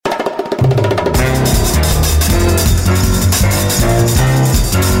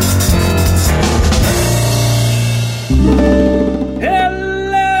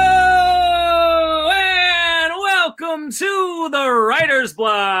Writer's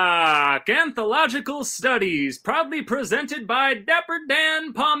Block! Anthological Studies, proudly presented by Dapper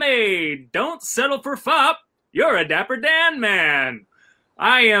Dan Pomade. Don't settle for fop, you're a Dapper Dan man.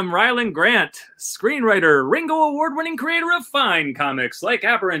 I am Rylan Grant, screenwriter, Ringo Award-winning creator of fine comics like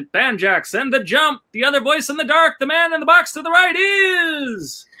Aberrant, Banjax, and The Jump. The other voice in the dark, the man in the box to the right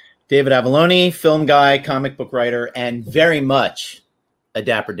is... David Avalone, film guy, comic book writer, and very much a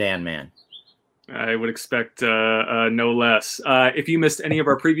Dapper Dan man. I would expect no less. If you missed any of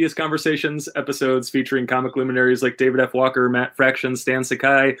our previous conversations, episodes featuring comic luminaries like David F. Walker, Matt Fraction, Stan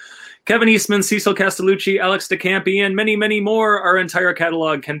Sakai, Kevin Eastman, Cecil Castellucci, Alex DeCampi, and many, many more, our entire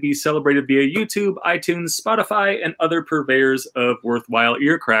catalog can be celebrated via YouTube, iTunes, Spotify, and other purveyors of worthwhile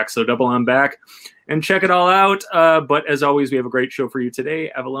ear cracks. So double on back and check it all out. But as always, we have a great show for you today.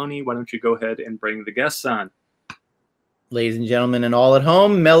 Avalone, why don't you go ahead and bring the guests on? Ladies and gentlemen, and all at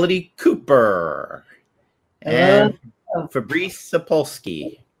home, Melody Cooper and Fabrice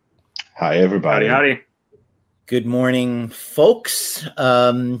Sapolsky. Hi, everybody. Howdy. Good morning, folks.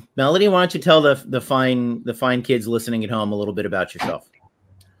 Melody, why don't you tell the fine kids listening at home a little bit about yourself?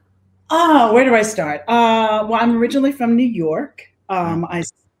 Where do I start? Well, I'm originally from New York. I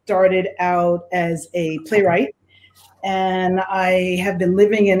started out as a playwright, and I have been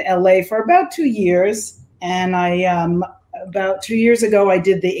living in LA for about 2 years. And about 2 years ago, I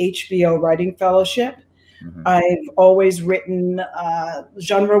did the HBO Writing Fellowship. Mm-hmm. I've always written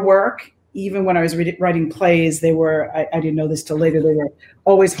genre work. Even when I was writing plays, they were, I didn't know this till later, they were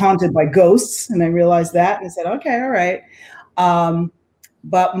always haunted by ghosts. And I realized that and I said, okay, all right.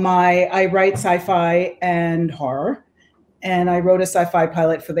 But I write sci-fi and horror. And I wrote a sci-fi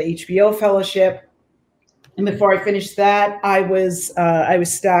pilot for the HBO Fellowship. And before I finished that, I was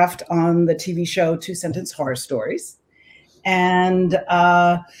staffed on the TV show 2 Sentence Horror Stories. And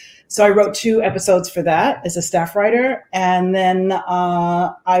so I wrote 2 episodes for that as a staff writer. And then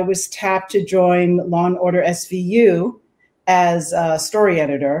I was tapped to join Law & Order SVU as a story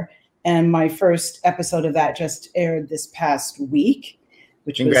editor. And my first episode of that just aired this past week.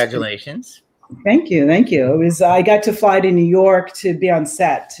 Congratulations. Thank you. Thank you. It was, I got to fly to New York to be on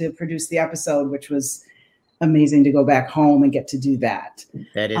set to produce the episode, which was amazing to go back home and get to do that.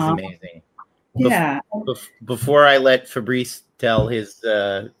 That is amazing. Yeah. Before I let Fabrice tell his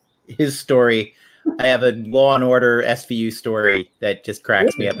story, I have a Law and Order SVU story that just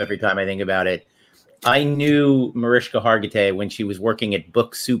cracks me up every time I think about it. I knew Mariska Hargitay when she was working at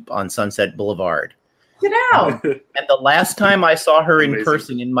Book Soup on Sunset Boulevard. Get out. And the last time I saw her in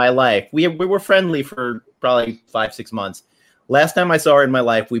person in my life, we were friendly for probably 5-6 months. Last time I saw her in my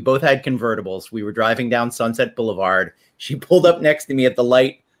life, we both had convertibles. We were driving down Sunset Boulevard. She pulled up next to me at the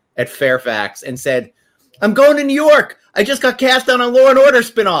light at Fairfax and said, "I'm going to New York. I just got cast on a Law and Order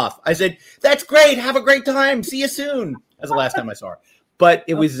spinoff." I said, "That's great. Have a great time. See you soon." That's the last time I saw her. But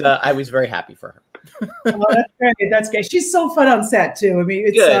it was I was very happy for her. Oh, that's great. That's great. She's so fun on set too. I mean,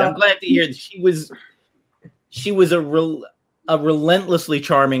 it's good. I'm glad to hear that she was a relentlessly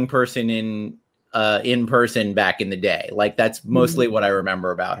charming person in person back in the day. Like that's mostly what I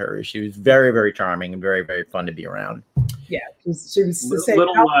remember about her. She was very, very charming and very, very fun to be around. Yeah, she was the same.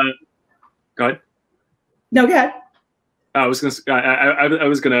 Go ahead. No, go ahead. I was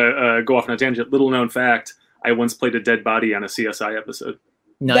gonna go off on a tangent. Little known fact: I once played a dead body on a CSI episode.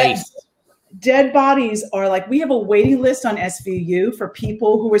 Nice. Dead bodies are like, we have a waiting list on SVU for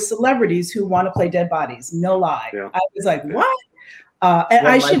people who are celebrities who want to play dead bodies. No lie. Yeah. I was like, what?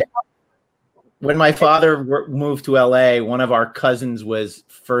 And when my father moved to LA, one of our cousins was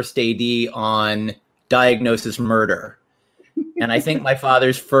first AD on Diagnosis Murder. And I think my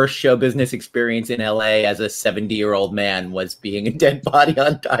father's first show business experience in LA as a 70-year-old man was being a dead body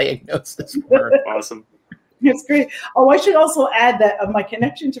on Diagnosis Murder. Awesome. It's great. Oh, I should also add that my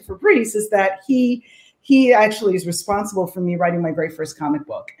connection to Fabrice is that he actually is responsible for me writing my very first comic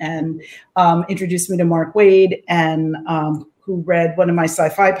book and introduced me to Mark Waid and who read one of my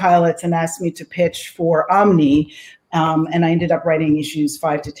sci-fi pilots and asked me to pitch for Omni. And I ended up writing issues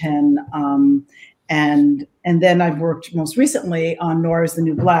 5 to 10. And then I've worked most recently on Noir is the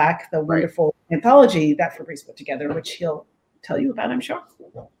New Black, the wonderful anthology that Fabrice put together, which he'll tell you about, I'm sure.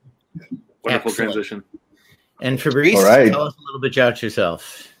 Wonderful transition. And Fabrice, tell us a little bit about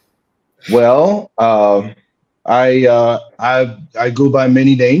yourself. Well, I go by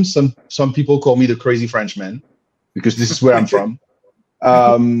many names. Some people call me the Crazy Frenchman because this is where I'm from.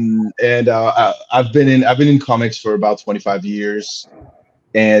 And I've been in comics for about 25 years.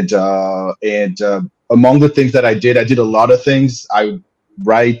 And among the things that I did a lot of things. I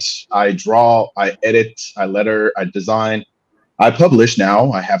write, I draw, I edit, I letter, I design. I publish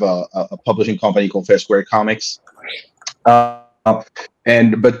now. I have a publishing company called Fair Square Comics.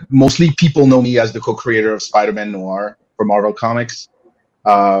 But mostly people know me as the co-creator of Spider-Man Noir for Marvel Comics,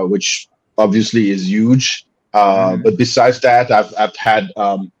 which obviously is huge. But besides that, I've had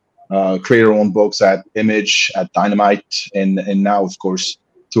creator-owned books at Image, at Dynamite, and now, of course,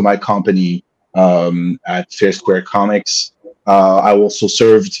 through my company at Fair Square Comics. I also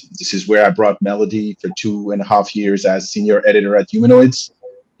served, this is where I brought Melody for 2.5 years as senior editor at Humanoids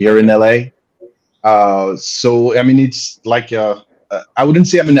here in LA. So, I mean, it's like, I wouldn't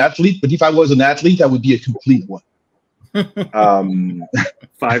say I'm an athlete, but if I was an athlete, I would be a complete one.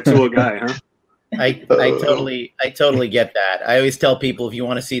 5'2" guy, huh? I totally get that. I always tell people, if you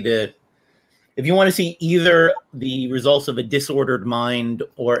want to see either the results of a disordered mind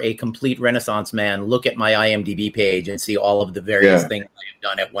or a complete Renaissance man, look at my IMDb page and see all of the various things I have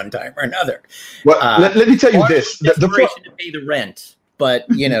done at one time or another. Well, let me tell you this: the to pay the rent, but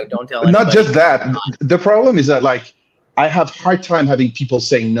don't tell anybody. Not just that. The problem is that, like, I have a hard time having people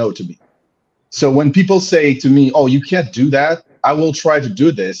saying no to me. So when people say to me, "Oh, you can't do that," I will try to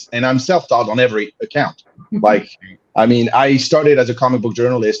do this, and I'm self-taught on every account. Like, I mean, I started as a comic book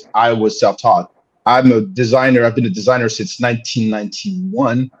journalist. I was self-taught. I'm a designer. I've been a designer since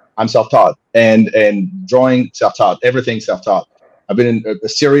 1991. I'm self-taught and drawing self-taught, everything self-taught. I've been a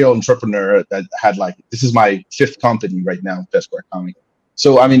serial entrepreneur that had, like, this is my 5th company right now, Fair Square Comics.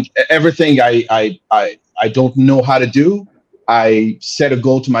 So, I mean, everything I don't know how to do, I set a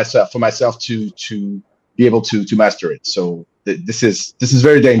goal for myself to be able to master it. So this is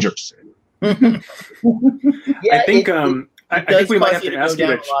very dangerous. I think we might have to ask you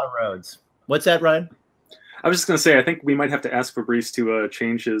down a lot of roads. What's that, Ryan? I was just going to say, I think we might have to ask Fabrice to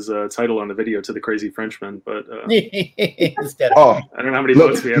change his title on the video to The Crazy Frenchman, but I don't know how many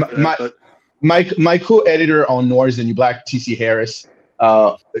votes we have for that. My co-editor on Noirs and New Black, TC Harris,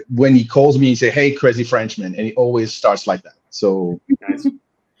 when he calls me, he say, "Hey, Crazy Frenchman," and he always starts like that. So nice.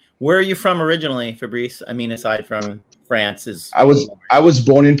 Where are you from originally, Fabrice? I mean, aside from France, I was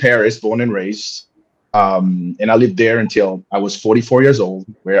born in Paris, born and raised, and I lived there until I was 44 years old,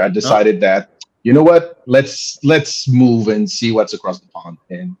 where I decided that, you know what, let's move and see what's across the pond.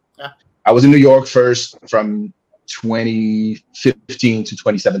 And I was in New York first from 2015 to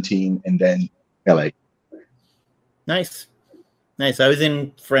 2017, and then LA. Nice. I was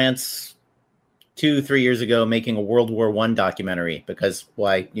in France 2-3 years ago making a World War I documentary, because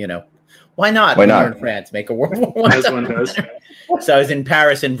why not? Why not? In France, make a World War I. As one does. So I was in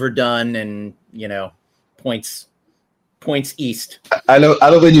Paris and Verdun, and points east. I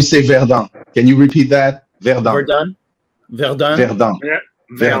love when you say Verdun. Can you repeat that? Verdun. Yeah.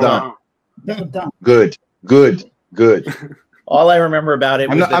 Verdun. Good. All I remember about it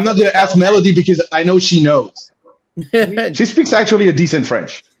was I'm not going to ask Melody because I know she knows. She speaks actually a decent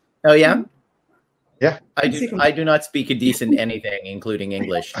French. Oh yeah. Yeah, I do not speak a decent anything, including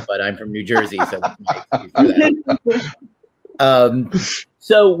English, but I'm from New Jersey, so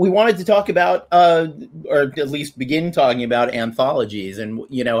so we wanted to talk about, or at least begin talking about anthologies. And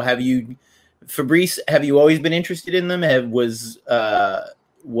Fabrice, have you always been interested in them? Was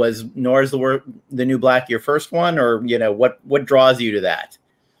Noirs the New Black your first one, or what draws you to that?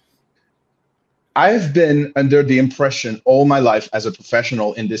 I've been under the impression all my life as a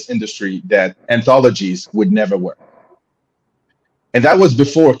professional in this industry that anthologies would never work. And that was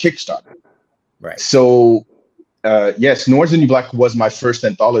before Kickstarter. Right. So, yes, Noirs and New Black was my first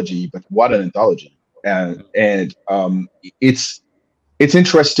anthology, but what an anthology. And it's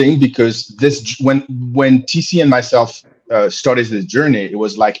interesting because when TC and myself started this journey, it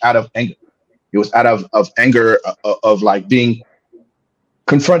was like out of anger. It was out of anger of like being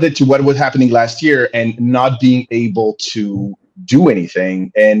confronted to what was happening last year and not being able to do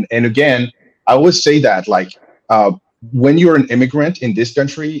anything. And again, I always say that, like, when you're an immigrant in this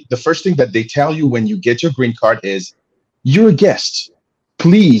country, the first thing that they tell you when you get your green card is, you're a guest.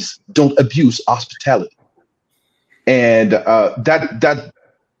 Please don't abuse hospitality. And that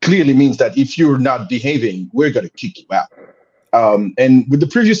clearly means that if you're not behaving, we're going to kick you out. And with the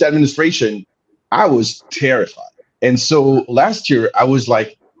previous administration, I was terrified. And so last year I was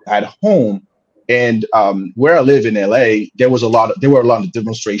like at home, and where I live in LA, there were a lot of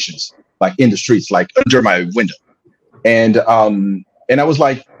demonstrations, like in the streets, like under my window. And I was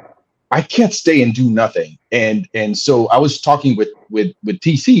like, I can't stay and do nothing. And so I was talking with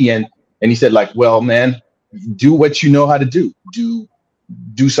TC, and he said, like, well, man, do what you know how to do.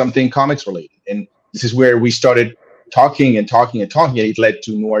 Do something comics related. And this is where we started talking, and it led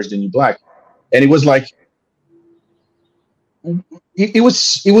to Noirs the New Black. And it was like, it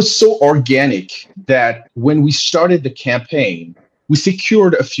was so organic that when we started the campaign, we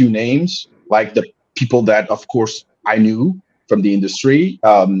secured a few names, like the people that, of course, I knew from the industry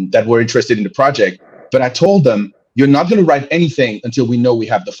that were interested in the project. But I told them, you're not going to write anything until we know we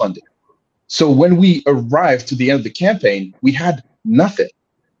have the funding. So when we arrived to the end of the campaign, we had nothing.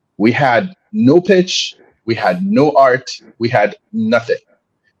 We had no pitch. We had no art. We had nothing.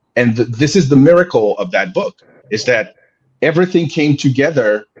 And this is the miracle of that book, is that everything came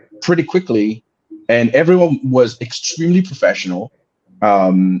together pretty quickly, and everyone was extremely professional.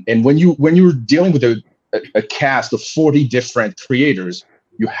 And when you're dealing with a cast of 40 different creators,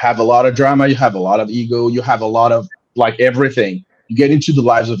 you have a lot of drama, you have a lot of ego, you have a lot of like everything. You get into the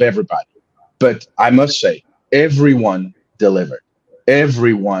lives of everybody. But I must say, everyone delivered.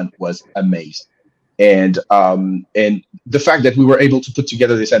 Everyone was amazing. And the fact that we were able to put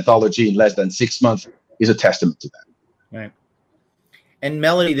together this anthology in less than 6 months is a testament to that. Right. And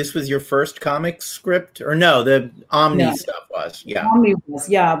Melody, this was your first comic script, or no? The Omni stuff was, yeah. Omni was,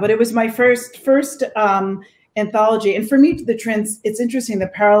 yeah, but it was my first anthology. And for me, it's interesting, the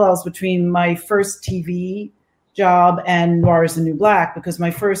parallels between my first TV job and Noir is the New Black, because my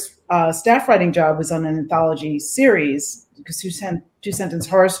first staff writing job was on an anthology series, because Two Sentence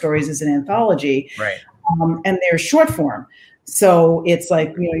Horror Stories is an anthology, right? And they're short form. So it's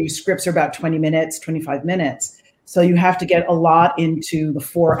like, your scripts are about 20 minutes, 25 minutes. So you have to get a lot into the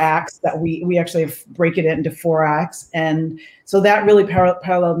 4 acts that we actually break it into 4 acts. And so that really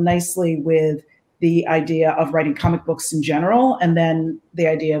paralleled nicely with the idea of writing comic books in general, and then the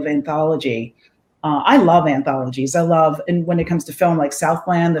idea of anthology. I love anthologies. And when it comes to film, like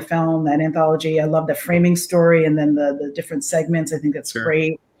Southland, the film, that anthology, I love the framing story and then the different segments. I think that's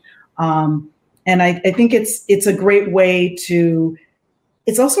great. And I think it's a great way to,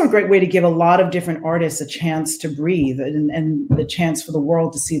 it's also a great way to give a lot of different artists a chance to breathe and the chance for the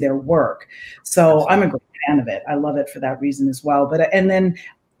world to see their work. So I'm a great fan of it. I love it for that reason as well. But and then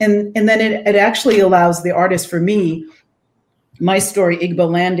it actually allows the artist, for me, my story, Igbo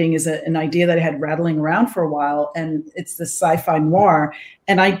Landing, is an idea that I had rattling around for a while, and it's the sci-fi noir.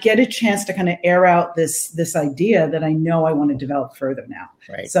 And I get a chance to kind of air out this idea that I know I want to develop further now.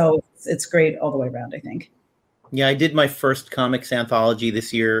 Right. So it's great all the way around, I think. Yeah, I did my first comics anthology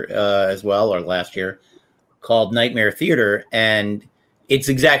this year as well, or last year, called Nightmare Theater. And it's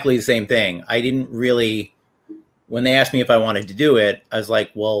exactly the same thing. I didn't really, when they asked me if I wanted to do it, I was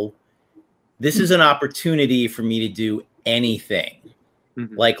like, well, this is an opportunity for me to do anything.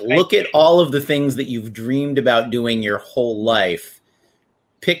 Mm-hmm. Like, look at all of the things that you've dreamed about doing your whole life.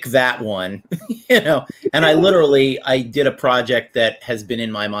 Pick that one, And I did a project that has been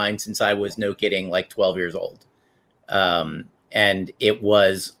in my mind since I was, no kidding, like 12 years old. And it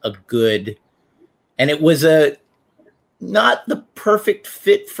was not the perfect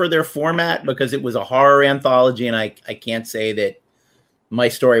fit for their format, because it was a horror anthology, and I can't say that my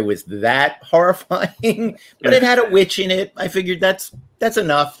story was that horrifying, but it had a witch in it. I figured that's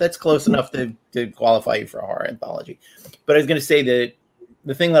enough. That's close enough to qualify you for a horror anthology. But I was going to say that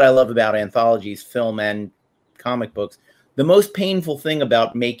the thing that I love about anthologies, film and comic books, the most painful thing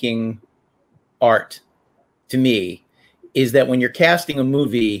about making art to me is that when you're casting a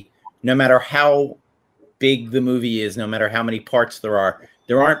movie, no matter how big the movie is, no matter how many parts there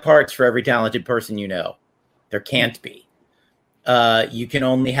aren't parts for every talented person you know. There can't be. You can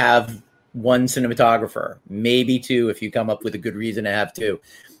only have one cinematographer, maybe 2 if you come up with a good reason to have 2.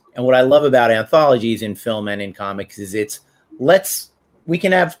 And what I love about anthologies in film and in comics is we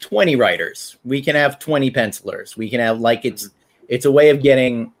can have 20 writers, we can have 20 pencilers, we can have it's a way of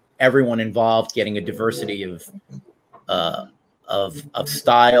getting everyone involved, getting a diversity of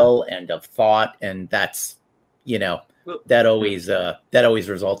style and of thought, and that's that always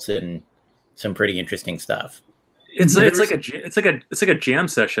results in some pretty interesting stuff. It's like a jam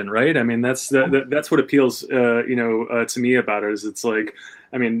session, right? I mean, that's what appeals to me about it. Is it's like,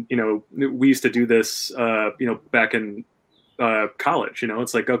 I mean, we used to do this back in college.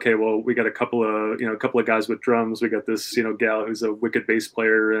 It's like, okay, well, we got a couple of guys with drums. We got this gal who's a wicked bass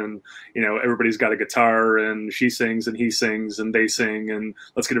player, and everybody's got a guitar, and she sings and he sings and they sing, and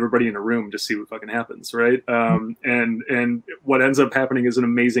let's get everybody in a room to see what fucking happens, right? And what ends up happening is an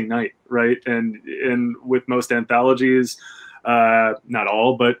amazing night, right? And with most anthologies, not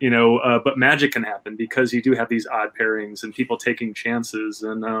all, but magic can happen because you do have these odd pairings and people taking chances.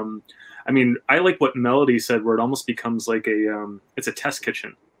 And I mean, I like what Melody said, where it almost becomes like it's a test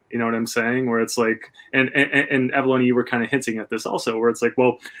kitchen. You know what I'm saying? Where it's like, and Evelyn, you were kind of hinting at this also, where it's like,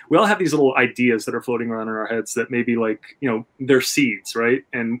 well, we all have these little ideas that are floating around in our heads that maybe like, they're seeds, right?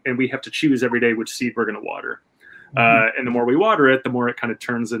 And we have to choose every day which seed we're going to water. And the more we water it, the more it kind of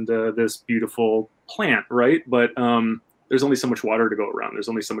turns into this beautiful plant, right? But there's only so much water to go around. There's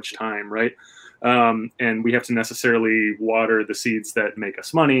only so much time, right? and we have to necessarily water the seeds that make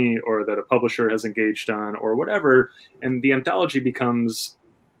us money or that a publisher has engaged on or whatever. And the anthology becomes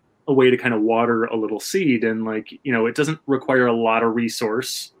a way to kind of water a little seed, and like, you know, it doesn't require a lot of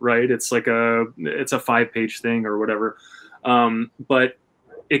resource, right? It's like it's a 5-page thing or whatever, but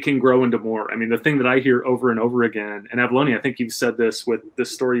it can grow into more. I mean, the thing that I hear over and over again, and Avalone, I think you've said this with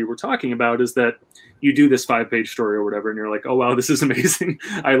this story you were talking about, is that you do this 5-page story or whatever, and you're like, oh, wow, this is amazing.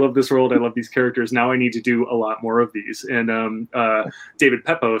 I love this world. I love these characters. Now I need to do a lot more of these. And David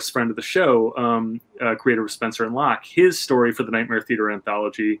Pepos, friend of the show, creator of Spencer and Locke, his story for the Nightmare Theater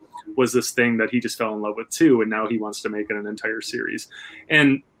anthology was this thing that he just fell in love with too, and now he wants to make it an entire series.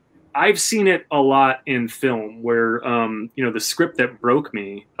 And I've seen it a lot in film where, you know, the script that broke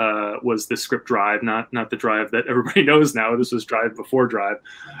me was the script Drive, not the Drive that everybody knows now. This was Drive before Drive.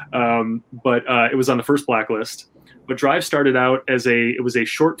 But it was on the first blacklist. But Drive started out as it was a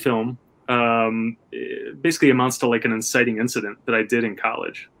short film. It basically amounts to like an inciting incident that I did in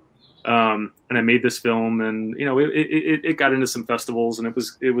college. And I made this film, and, you know, it got into some festivals, and it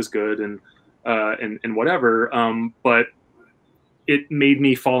was good and whatever. But it made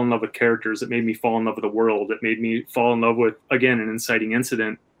me fall in love with characters. It made me fall in love with the world. It made me fall in love with, again, an inciting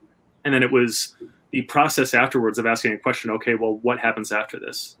incident. And then it was the process afterwards of asking a question. Okay, well, what happens after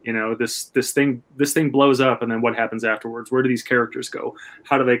this? You know, this thing blows up, and then what happens afterwards? Where do these characters go?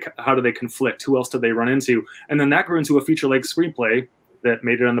 How do they conflict? Who else do they run into? And then that grew into a feature-length screenplay that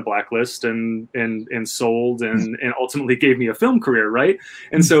made it on the blacklist and sold and ultimately gave me a film career, right?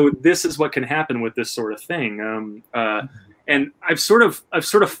 And so this is what can happen with this sort of thing. And I've sort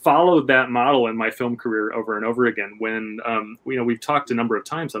of followed that model in my film career over and over again. When you know, we've talked a number of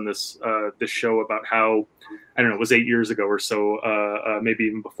times on this show about how, I don't know, it was 8 years ago or so, maybe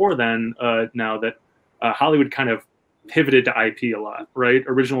even before then. Now that Hollywood kind of pivoted to IP a lot, right?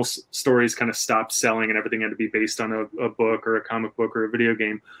 Original stories kind of stopped selling, and everything had to be based on a book or a comic book or a video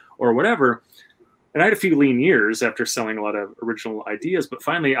game or whatever. And I had a few lean years after selling a lot of original ideas, but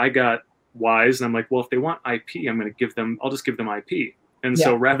finally I got wise, and I'm like, well, if they want IP, I'll just give them IP. And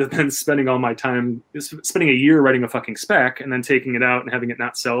so rather than spending all my time spending a year writing a fucking spec and then taking it out and having it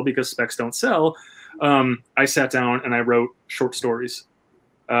not sell because specs don't sell, I sat down and I wrote short stories.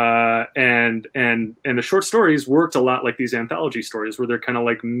 And the short stories worked a lot like these anthology stories, where they're kind of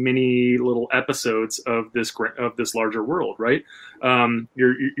like mini little episodes of this larger world, right?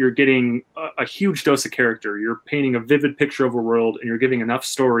 You're getting a huge dose of character. You're painting a vivid picture of a world, and you're giving enough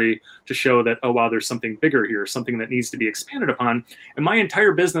story to show that, oh wow, there's something bigger here, something that needs to be expanded upon. And my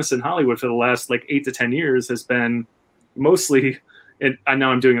entire business in Hollywood for the last like 8 to 10 years has been mostly, and now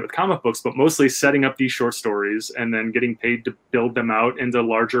I'm doing it with comic books, but mostly setting up these short stories and then getting paid to build them out into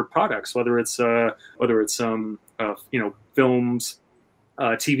larger products, whether it's you know, films,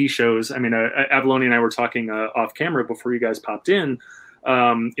 TV shows. I mean, Avalone and I were talking off camera before you guys popped in.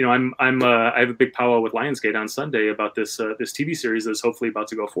 You know, I have a big powwow with Lionsgate on Sunday about this TV series that's hopefully about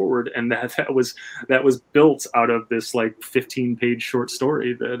to go forward, and that was built out of this like 15-page short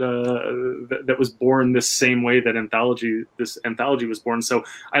story that was born this same way that this anthology was born. So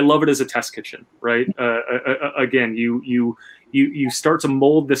I love it as a test kitchen, right? Again, you start to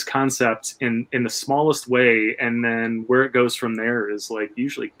mold this concept in the smallest way, and then where it goes from there is like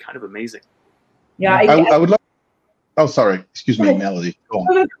usually kind of amazing. Yeah, I would love. Oh, sorry. Excuse me, Melody. Go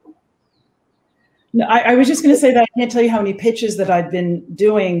on. No, I was just going to say that I can't tell you how many pitches that I've been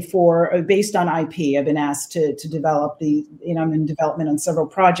doing for based on IP. I've been asked to develop I'm in development on several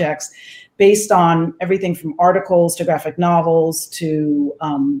projects based on everything from articles to graphic novels to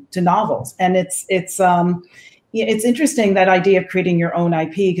novels. And it's interesting, that idea of creating your own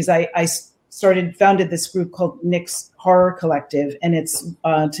IP, because I founded this group called Nick's Horror Collective, and it's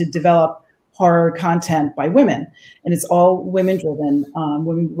to develop horror content by women, and it's all women-driven,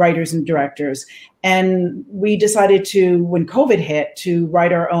 women writers and directors. And we decided to, when COVID hit, to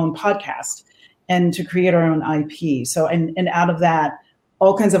write our own podcast and to create our own IP. So, and out of that,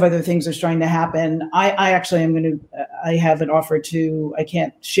 all kinds of other things are starting to happen. I actually am going to, I have an offer to, I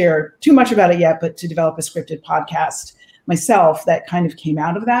can't share too much about it yet, but to develop a scripted podcast myself that kind of came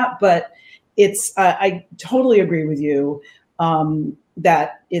out of that. But it's, I totally agree with you.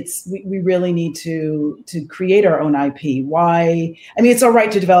 That we really need to create our own IP. Why? I mean, it's all right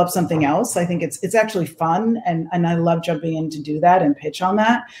to develop something else. I think it's actually fun, and I love jumping in to do that and pitch on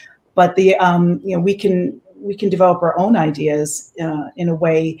that. But the we can develop our own ideas in a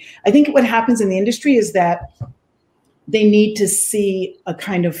way. I think what happens in the industry is that they need to see a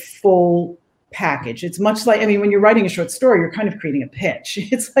kind of full package. It's much like, I mean, when you're writing a short story, you're kind of creating a pitch.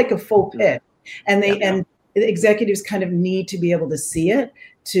 It's like a full pitch, and the executives kind of need to be able to see it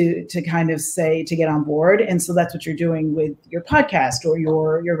to kind of say to get on board. And so that's what you're doing with your podcast or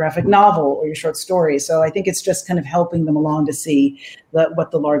your graphic novel or your short story. So I think it's just kind of helping them along to see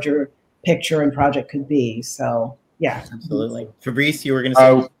what the larger picture and project could be. So yeah, absolutely. Fabrice, you were going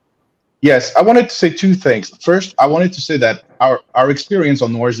to say. Yes, I wanted to say two things. First, I wanted to say that our experience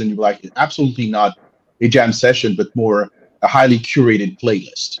on Noir is the New Black is absolutely not a jam session, but more a highly curated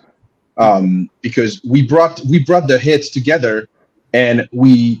playlist. Because we brought the hits together and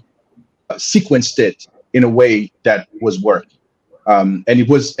we sequenced it in a way that was working. And it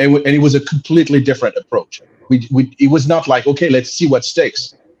was a completely different approach. It was not like, okay, let's see what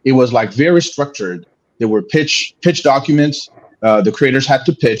sticks. It was like very structured. There were pitch documents. The creators had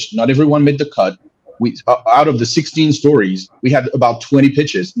to pitch. Not everyone made the cut. Out of the 16 stories, we had about 20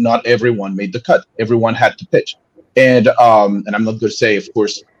 pitches. Not everyone made the cut. Everyone had to pitch. And I'm not going to say, of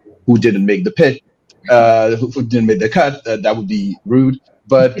course, who didn't make the pitch, who didn't make the cut. That would be rude.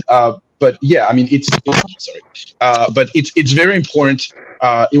 But yeah, I mean, it's very important.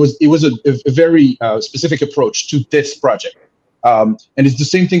 It was a very specific approach to this project, and it's the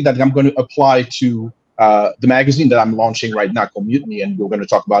same thing that I'm going to apply to the magazine that I'm launching right now called Mutiny, and we're going to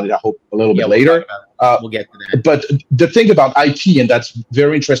talk about it, I hope, a little bit later. We'll get to that. But the thing about IP, and that's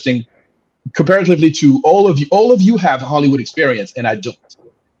very interesting, comparatively to all of you have Hollywood experience, and I don't.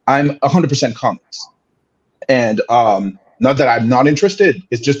 I'm 100% comics, and not that I'm not interested.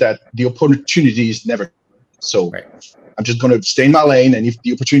 It's just that the opportunities never. So right. I'm just going to stay in my lane, and if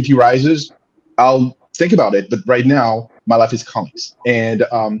the opportunity rises, I'll think about it. But right now, my life is comics, and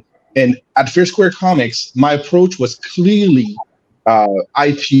at Fair Square Comics, my approach was clearly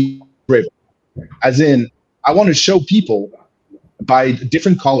IP driven, as in I want to show people by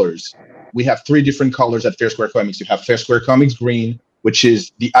different colors. We have 3 different colors at Fair Square Comics. You have Fair Square Comics Green, which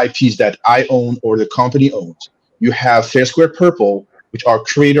is the IPs that I own or the company owns. You have Fair Square Purple, which are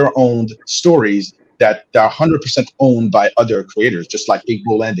creator-owned stories that are 100% owned by other creators, just like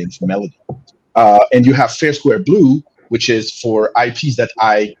Iqbal Landing from Melody. And you have Fair Square Blue, which is for IPs that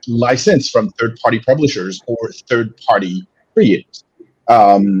I license from third-party publishers or third-party creators.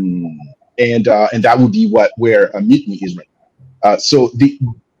 And that would be where Mutiny is right. So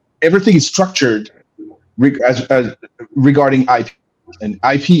everything is structured regarding IP. And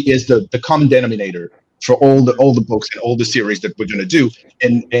IP is the common denominator for all the books and all the series that we're going to do.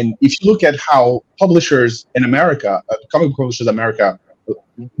 And if you look at how publishers in America, comic publishers in America,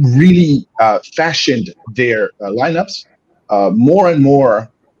 really fashioned their lineups, more and more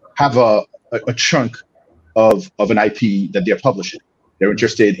have a chunk of an IP that they're publishing. They're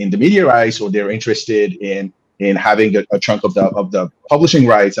interested in the media rights, or they're interested in having a chunk of the publishing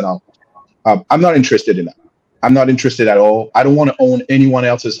rights. And I'm not interested in that. I'm not interested at all. I don't want to own anyone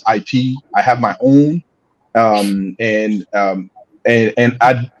else's IP. I have my own, and I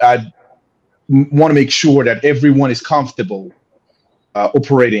want to make sure that everyone is comfortable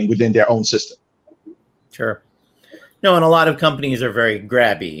operating within their own system. Sure. No, and a lot of companies are very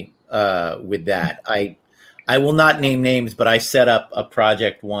grabby with that. I will not name names, but I set up a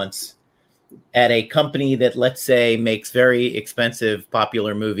project once at a company that, let's say, makes very expensive,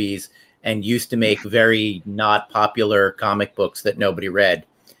 popular movies and used to make very not popular comic books that nobody read.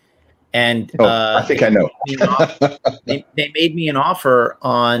 And I think I know. They made me an offer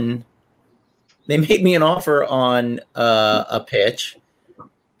on. They made me an offer on a pitch,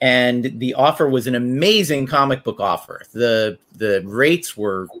 and the offer was an amazing comic book offer. The rates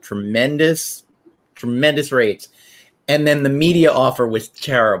were tremendous rates, and then the media offer was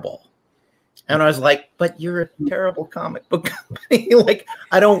terrible. And I was like, "But you're a terrible comic book company. Like,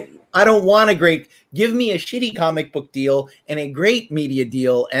 I don't want a great. Give me a shitty comic book deal and a great media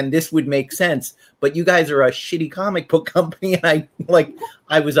deal, and this would make sense. But you guys are a shitty comic book company." And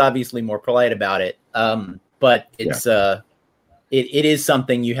I was obviously more polite about it. But it's it is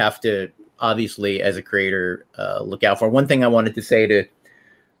something you have to obviously, as a creator, look out for. One thing I wanted to say to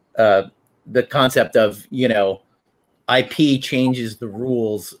the concept of, IP changes the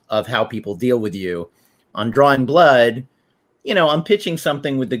rules of how people deal with you. On Drawing Blood, I'm pitching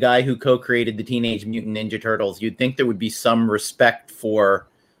something with the guy who co-created the Teenage Mutant Ninja Turtles. You'd think there would be some respect for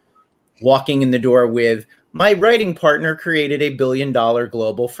walking in the door with, my writing partner created $1 billion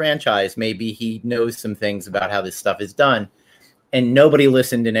global franchise. Maybe he knows some things about how this stuff is done. And nobody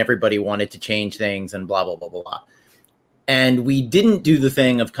listened, and everybody wanted to change things and blah, blah, blah, blah, blah. And we didn't do the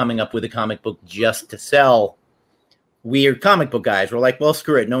thing of coming up with a comic book just to sell. Weird comic book guys. We're like, well,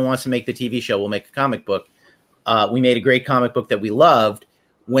 screw it. No one wants to make the TV show. We'll make a comic book. We made a great comic book that we loved.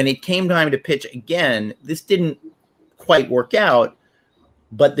 When it came time to pitch again, this didn't quite work out.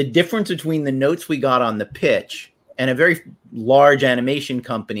 But the difference between the notes we got on the pitch and a very large animation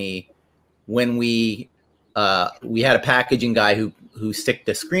company, when we had a packaging guy who sticked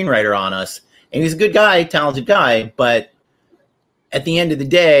the screenwriter on us, and he's a good guy, talented guy, but at the end of the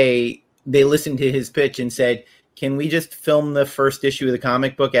day, they listened to his pitch and said, can we just film the first issue of the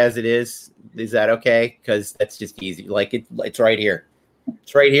comic book as it is? Is that okay? Because that's just easy. Like it's right here.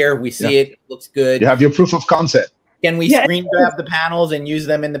 It's right here. We see it. Looks good. You have your proof of concept. Can we screen grab the panels and use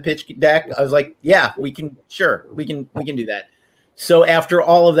them in the pitch deck? I was like, yeah, we can. Sure, we can do that. So after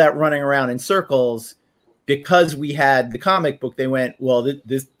all of that running around in circles, because we had the comic book, they went, well,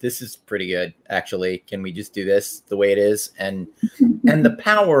 this is pretty good, actually. Can we just do this the way it is? And the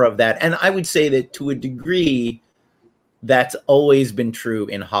power of that. And I would say that to a degree, that's always been true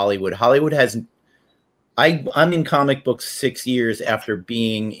in Hollywood. Hollywood has, I'm in comic books 6 years after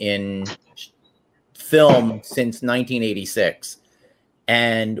being in film since 1986.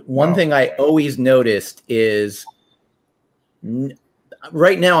 And one thing I always noticed is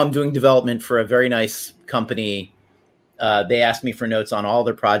right now I'm doing development for a very nice company. They asked me for notes on all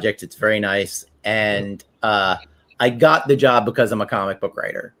their projects. It's very nice. And I got the job because I'm a comic book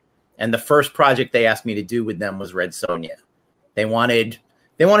writer. And the first project they asked me to do with them was Red Sonja. They wanted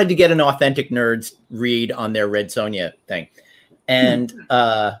to get an authentic nerds read on their Red Sonja thing. And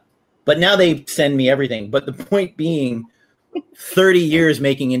but now they send me everything. But the point being, 30 years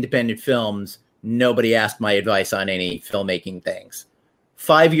making independent films, nobody asked my advice on any filmmaking things.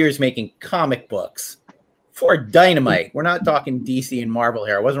 5 years making comic books for Dynamite. We're not talking DC and Marvel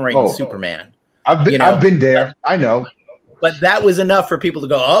here. I wasn't writing Superman. I've been there. I know. But that was enough for people to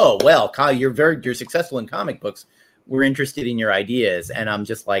go, oh, well, Kyle, you're successful in comic books. We're interested in your ideas. And I'm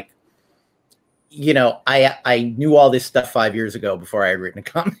just like, you know, I knew all this stuff 5 years ago before I had written a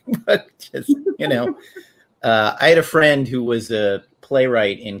comic book. Just, you know, I had a friend who was a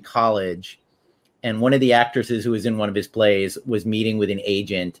playwright in college, and one of the actresses who was in one of his plays was meeting with an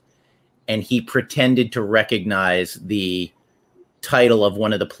agent, and he pretended to recognize the title of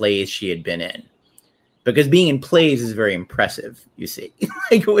one of the plays she had been in. Because being in plays is very impressive, you see.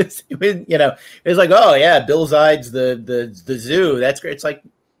 Like it was, you know, it was like, oh yeah, Bill Zide's the zoo. That's great. It's like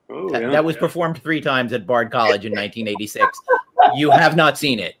that was performed 3 times at Bard College in 1986. You have not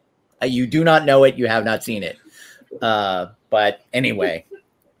seen it. You do not know it. You have not seen it. But anyway,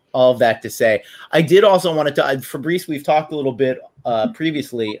 all of that to say, I did also want to Fabrice. We've talked a little bit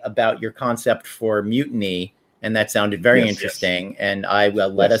previously about your concept for Mutiny, and that sounded very interesting. And I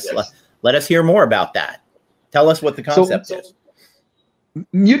will let us hear more about that. Tell us what the concept is.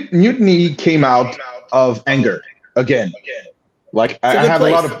 Mutiny came out of anger again. Like I have a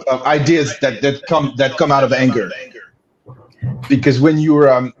lot of ideas that come out of anger. Because when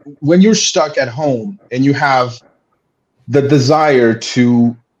you're stuck at home and you have the desire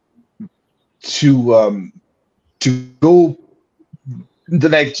to go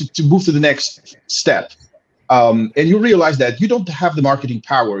to move to the next step. And you realize that you don't have the marketing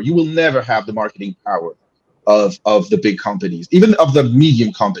power. You will never have the marketing power of the big companies, even of the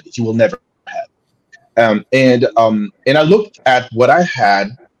medium companies. You will never have. And I looked at what I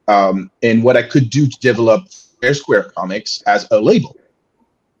had and what I could do to develop Fair Square Comics as a label.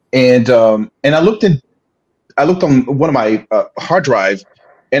 And I looked on one of my hard drive,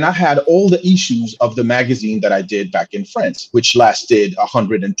 and I had all the issues of the magazine that I did back in France, which lasted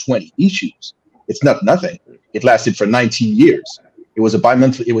 120 issues. It's not nothing. It lasted for 19 years. It was a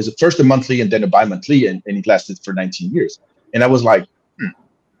bi-monthly. It was first a monthly and then a bi-monthly, and it lasted for 19 years. And I was like,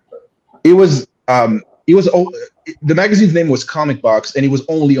 It was the magazine's name was Comic Box, and it was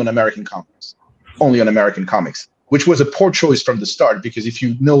only on American comics, which was a poor choice from the start, because if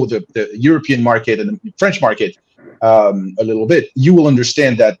you know the European market and the French market a little bit, you will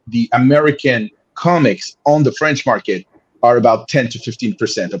understand that the American comics on the French market are about 10 to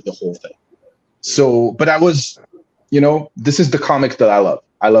 15% of the whole thing. So, but I was, this is the comics that I love.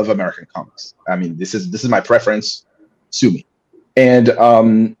 I love American comics. I mean, this is my preference. Sue me.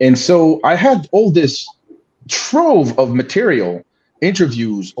 And so I had all this trove of material,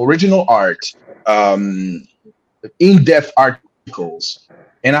 interviews, original art, in-depth articles,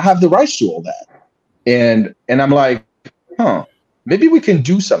 and I have the rights to all that. And I'm like, maybe we can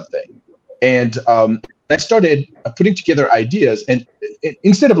do something. And I started putting together ideas, and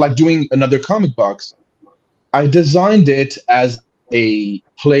instead of like doing another comic box, I designed it as a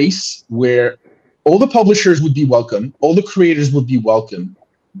place where all the publishers would be welcome, all the creators would be welcome,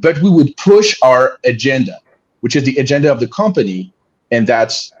 but we would push our agenda, which is the agenda of the company. And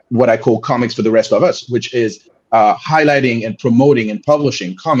that's what I call Comics for the Rest of Us, which is highlighting and promoting and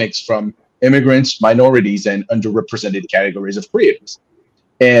publishing comics from immigrants, minorities, and underrepresented categories of creators.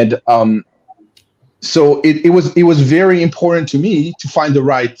 And So it was very important to me to find the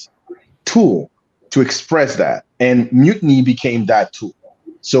right tool to express that, and Mutiny became that tool.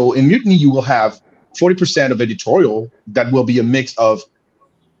 So in Mutiny, you will have 40% of editorial that will be a mix of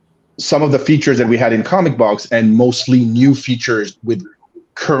some of the features that we had in Comic Box and mostly new features with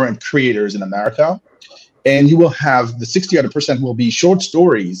current creators in America. And you will have the 60 other percent will be short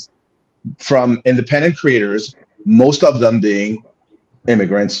stories from independent creators, most of them being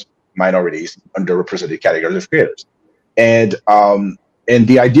immigrants, minorities, underrepresented categories of creators. And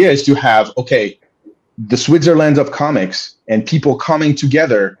the idea is to have, okay, the Switzerland of comics and people coming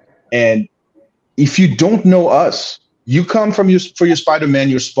together. And if you don't know us, you come for your Spider-Man,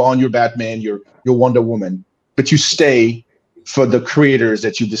 your Spawn, your Batman, your Wonder Woman, but you stay for the creators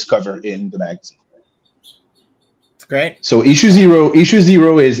that you discover in the magazine. That's great. So issue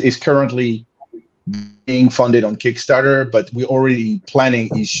zero is currently being funded on Kickstarter, but we're already planning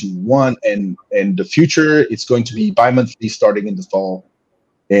issue 1, and the future it's going to be bi-monthly starting in the fall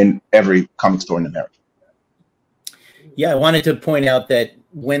in every comic store in America. Yeah, I wanted to point out that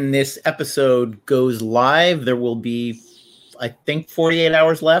when this episode goes live, there will be, I think, 48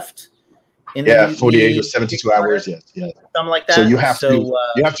 hours left. 48 or 72 hours, yes. Something like that. So you have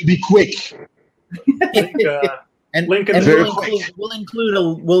to be quick. And link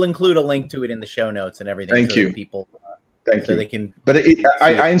we'll include a link to it in the show notes and everything. Thank you. People, Thank so you. They can. But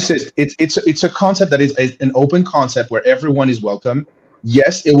I insist, it's a concept that is an open concept where everyone is welcome.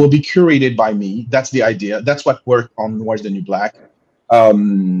 Yes, it will be curated by me. That's the idea. That's what worked on Noir's the New Black.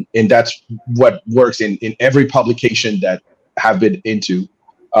 And that's what works in every publication that have been into.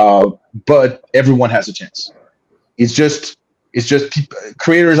 But everyone has a chance. It's just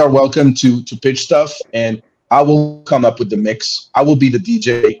creators are welcome to pitch stuff, and I will come up with the mix. I will be the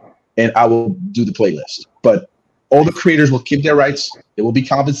DJ, and I will do the playlist. But all the creators will keep their rights. They will be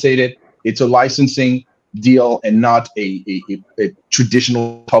compensated. It's a licensing deal and not a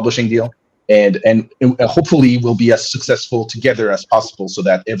traditional publishing deal. And hopefully we'll be as successful together as possible so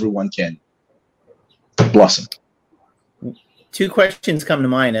that everyone can blossom. 2 questions come to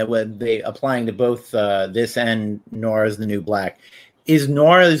mind applying to both this and Noir's the New Black. Is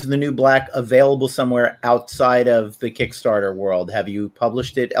Noir's the New Black available somewhere outside of the Kickstarter world? Have you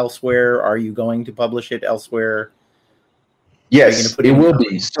published it elsewhere? Are you going to publish it elsewhere? Yes, it will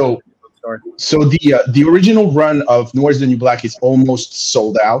be. So the original run of Noir's the New Black is almost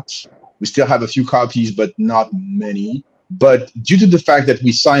sold out. We still have a few copies, but not many. But due to the fact that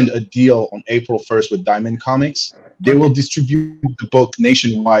we signed a deal on April 1st with Diamond Comics, they will distribute the book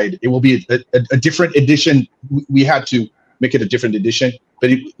nationwide. It will be a different edition. We had to make it a different edition, but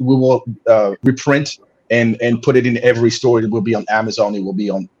we will reprint and put it in every store. It will be on Amazon. It will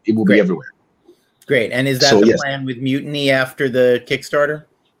be everywhere. Great. And is that the plan with Mutiny after the Kickstarter?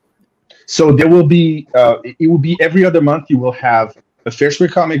 So there will be, it will be every other month. You will have a Fair Square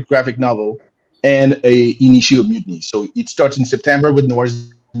comic graphic novel and an issue of Mutiny. So it starts in September with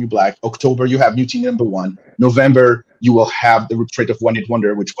Noir's New Black. October, you have Mutiny #1. November, you will have the reprint of One Hit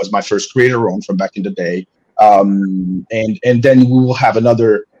Wonder, which was my first creator run from back in the day. And then we will have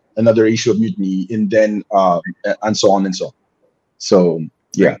another issue of Mutiny, and then and so on and so on. So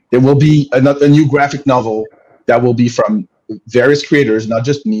yeah, there will be a new graphic novel that will be from various creators, not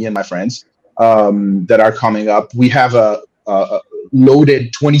just me and my friends, that are coming up. We have a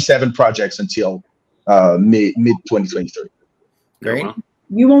loaded 27 projects until mid 2023. Great.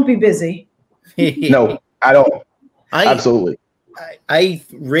 You won't be busy. No, at all. Absolutely.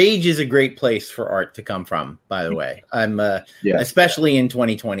 Rage is a great place for art to come from, by the way. I'm especially in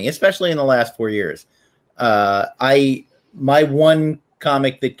 2020, especially in the last 4 years. My one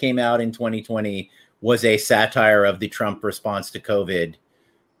comic that came out in 2020 was a satire of the Trump response to COVID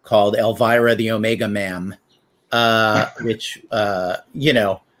called Elvira the Omega Ma'am, which Elvira.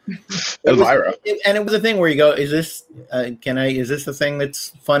 And it was a thing where you go, is this a thing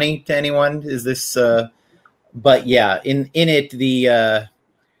that's funny to anyone? Is this but yeah, in it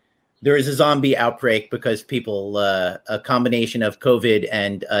there is a zombie outbreak because people a combination of COVID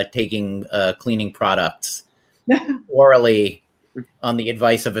and taking cleaning products orally on the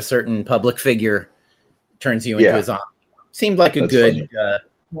advice of a certain public figure turns you into a zombie. Seemed like a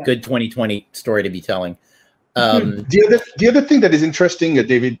good 2020 story to be telling. The other thing that is interesting,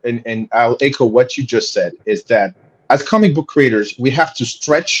 David, and I'll echo what you just said, is that as comic book creators, we have to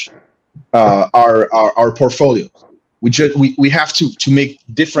stretch our portfolios. We have to make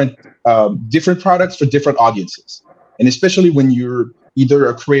different products for different audiences, and especially when you're either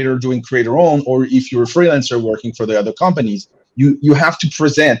a creator doing creator own, or if you're a freelancer working for the other companies, you have to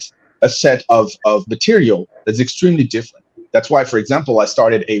present a set of material that's extremely different. That's why, for example, I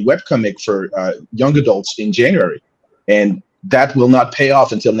started a webcomic for young adults in January, and that will not pay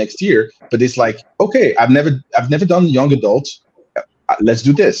off until next year. But it's like, okay, I've never done young adults. Let's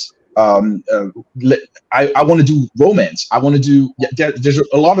do this. I want to do romance. I want to do. There's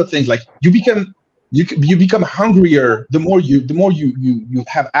a lot of things. Like you become hungrier the more you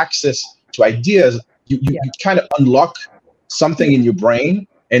have access to ideas. You kind of unlock something in your brain,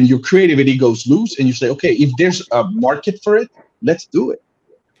 and your creativity goes loose. And you say, okay, if there's a market for it, let's do it.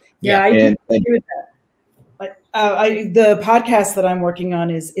 Yeah, I agree with that. The podcast that I'm working on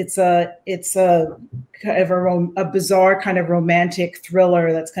it's a kind of a bizarre kind of romantic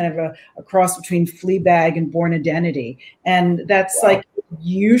thriller that's kind of a cross between Fleabag and Born Identity, and that's like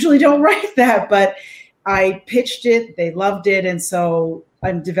you usually don't write that, but I pitched it, they loved it, and so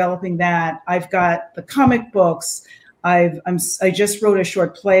I'm developing that. I've got the comic books. I just wrote a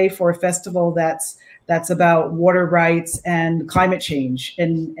short play for a festival that's about water rights and climate change.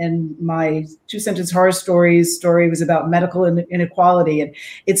 And my 2-sentence horror story was about medical inequality. And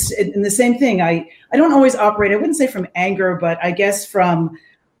it's in the same thing. I don't always operate, I wouldn't say from anger, but I guess from,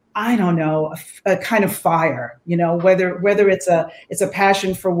 I don't know, a kind of fire, whether it's a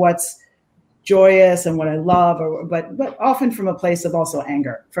passion for what's joyous and what I love, but often from a place of also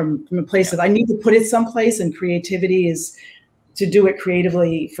anger, from a place of I need to put it someplace, and creativity is to do it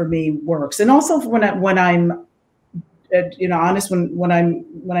creatively for me works. And also when I'm honest, when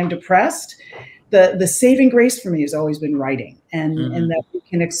I'm depressed, the saving grace for me has always been writing, and that we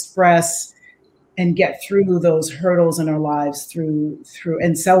can express and get through those hurdles in our lives through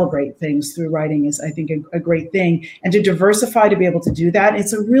and celebrate things through writing is, I think, a great thing. And to diversify, to be able to do that,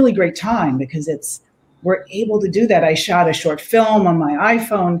 it's a really great time because we're able to do that. I shot a short film on my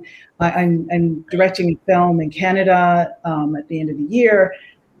iPhone. I'm directing a film in Canada at the end of the year.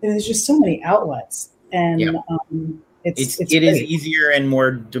 And there's just so many outlets, and it is easier and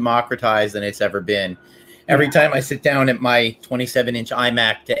more democratized than it's ever been. Every time I sit down at my 27-inch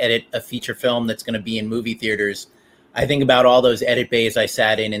iMac to edit a feature film that's going to be in movie theaters, I think about all those edit bays I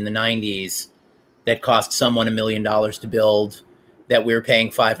sat in the 90s that cost someone $1 million to build, that we were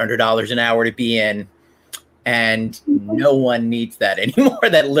paying $500 an hour to be in. And no one needs that anymore.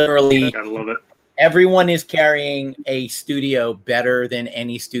 That literally, I love it. Everyone is carrying a studio better than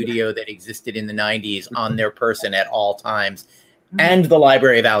any studio that existed in the 90s on their person at all times. And the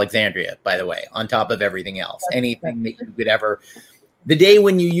Library of Alexandria, by the way, on top of everything else. Anything that you could ever. The day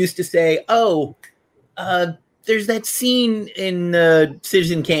when you used to say, there's that scene in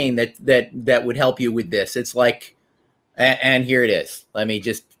Citizen Kane that would help you with this. It's like, and here it is.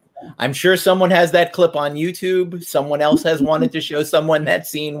 I'm sure someone has that clip on YouTube. Someone else has wanted to show someone that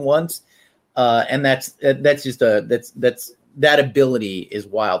scene once. And that ability is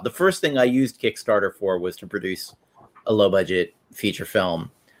wild. The first thing I used Kickstarter for was to produce a low budget feature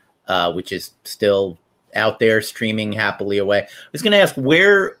film, which is still out there streaming happily away. I was going to ask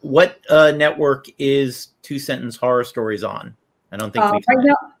what network is 2-Sentence Horror Stories on? I don't think right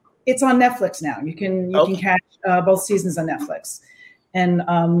now it's on Netflix now. You can catch both seasons on Netflix. And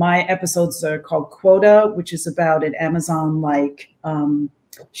my episodes are called Quota, which is about an Amazon-like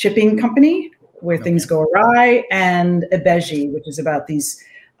shipping company where things go awry, and Ebeji, which is about these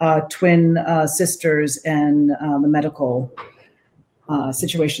twin sisters and the medical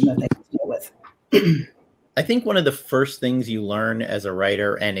situation that they deal with. I think one of the first things you learn as a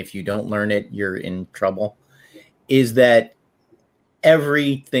writer, and if you don't learn it, you're in trouble, is that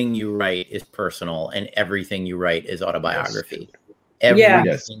everything you write is personal and everything you write is autobiography.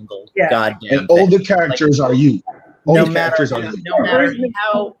 Every single goddamn and all the characters are you. No matter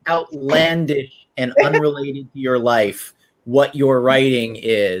how outlandish and unrelated to your life what your writing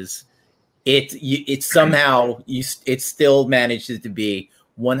is, it still manages to be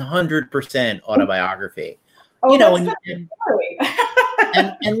 100% autobiography. Oh,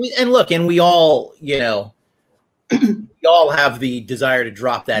 and we all, we all have the desire to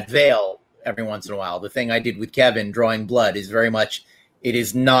drop that veil every once in a while. The thing I did with Kevin, Drawing Blood, is very much, it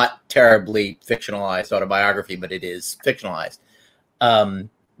is not terribly fictionalized autobiography, but it is fictionalized.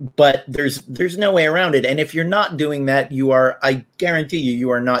 But there's no way around it. And if you're not doing that, I guarantee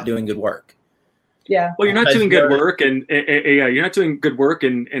you are not doing good work. Yeah. Well, you're not doing good work, and you're not doing good work,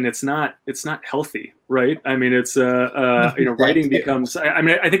 and it's not healthy, right? I mean, it's writing becomes.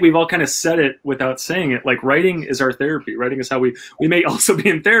 I think we've all kind of said it without saying it. Like, writing is our therapy. Writing is how we may also be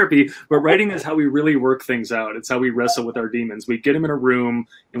in therapy, but writing is how we really work things out. It's how we wrestle with our demons. We get them in a room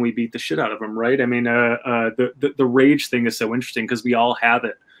and we beat the shit out of them, right? I mean, the rage thing is so interesting because we all have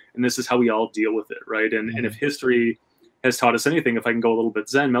it, and this is how we all deal with it, right? And if history has taught us anything, if I can go a little bit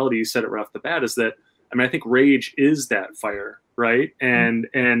Zen, Melody, you said it right off the bat, is that I mean, I think rage is that fire, right? And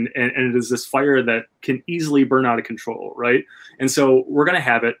it is this fire that can easily burn out of control, right? And so we're going to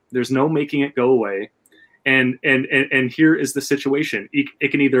have it. There's no making it go away. And here is the situation.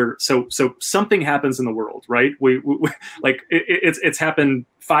 It can either so something happens in the world, right? We like it's happened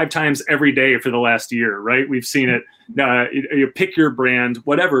 5 times every day for the last year, right? We've seen it. You pick your brand,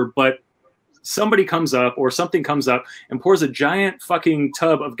 whatever, but somebody comes up or something comes up and pours a giant fucking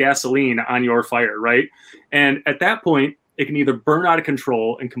tub of gasoline on your fire, right? And at that point, it can either burn out of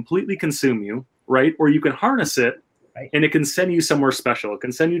control and completely consume you, right? Or you can harness it, right, and it can send you somewhere special. It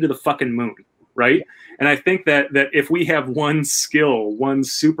can send you to the fucking moon, right? And I think that if we have one skill, one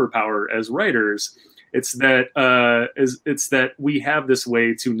superpower as writers, it's that we have this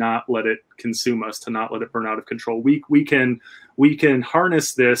way to not let it consume us, to not let it burn out of control. We can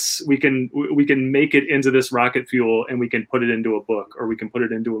harness this. We can make it into this rocket fuel, and we can put it into a book, or we can put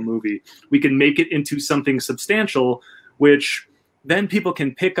it into a movie. We can make it into something substantial, which then people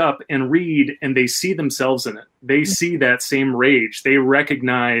can pick up and read, and they see themselves in it. They see that same rage. They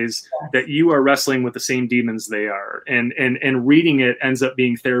recognize that you are wrestling with the same demons they are, and reading it ends up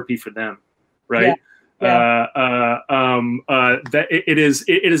being therapy for them, right? Yeah. That it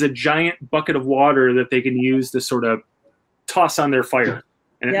is a giant bucket of water that they can use to sort of toss on their fire,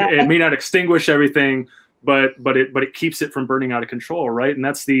 and it may not extinguish everything, but it keeps it from burning out of control, right? And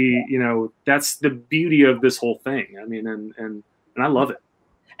that's the beauty of this whole thing. I mean, and I love it.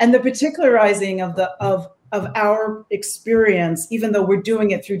 And the particularizing of our experience, even though we're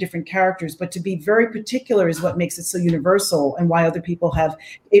doing it through different characters, but to be very particular is what makes it so universal, and why other people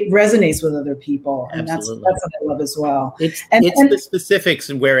it resonates with other people. And Absolutely. That's what I love as well. It's the specifics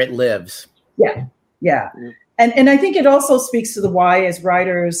and where it lives. Yeah. And I think it also speaks to the why, as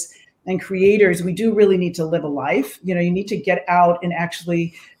writers and creators, we do really need to live a life. You need to get out and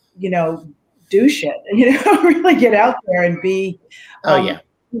actually, do shit, really get out there and be,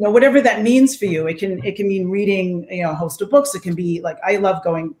 whatever that means for you. It can mean reading, a host of books. It can be like, I love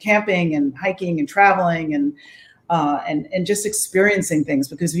going camping and hiking and traveling and just experiencing things,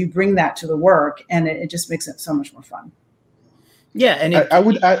 because you bring that to the work, and it just makes it so much more fun. Yeah. And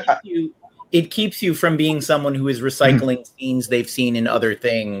it keeps you from being someone who is recycling scenes they've seen in other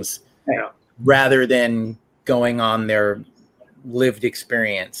things, rather than going on their lived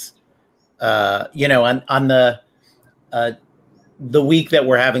experience. On the week that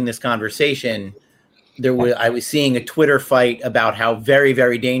we're having this conversation, I was seeing a Twitter fight about how very,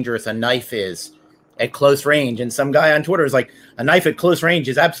 very dangerous a knife is at close range. And some guy on Twitter was like, a knife at close range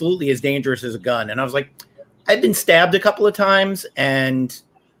is absolutely as dangerous as a gun. And I was like, I've been stabbed a couple of times, and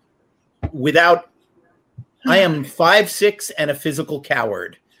I am 5'6" and a physical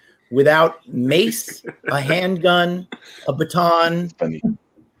coward. Without mace, a handgun, a baton,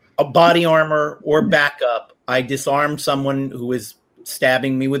 a body armor, or backup, I disarmed someone who was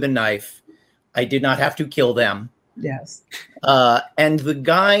stabbing me with a knife. I did not have to kill them. Yes. And the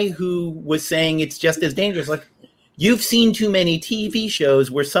guy who was saying it's just as dangerous, like, you've seen too many TV shows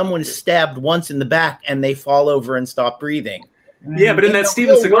where someone is stabbed once in the back and they fall over and stop breathing. Yeah, but in that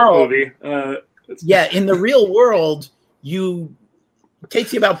Steven Seagal movie. In the real world, it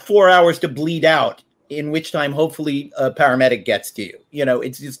takes you about 4 hours to bleed out, in which time hopefully a paramedic gets to you.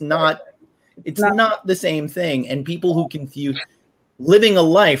 It's just not the same thing. And people who confuse living a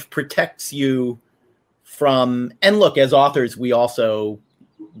life protects you from, and look, as authors, we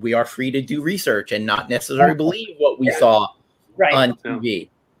are free to do research and not necessarily believe what we saw on TV.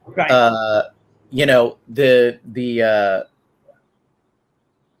 Right.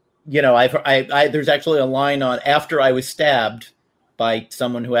 There's actually a line on, after I was stabbed by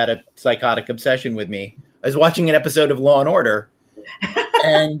someone who had a psychotic obsession with me, I was watching an episode of Law and Order,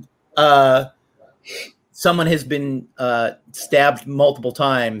 and someone has been stabbed multiple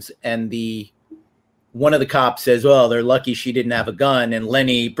times, and one of the cops says, well, they're lucky she didn't have a gun. And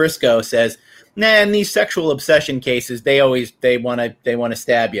Lenny Briscoe says, nah, in these sexual obsession cases, they want to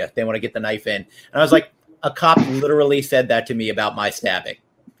stab you. They want to get the knife in. And I was like, a cop literally said that to me about my stabbing.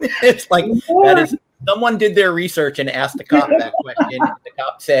 It's like, that is, someone did their research and asked the cop that question. The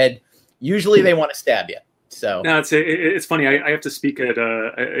cop said, usually they want to stab you. So no, it's funny. I have to speak at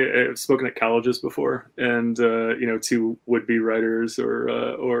I've spoken at colleges before, and to would-be writers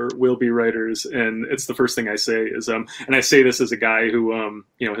or will-be writers, and it's the first thing I say is and I say this as a guy who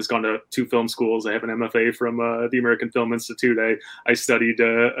has gone to 2 film schools. I have an MFA from the American Film Institute. I studied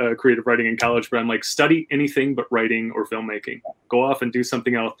creative writing in college, but I'm like, study anything but writing or filmmaking. Go off and do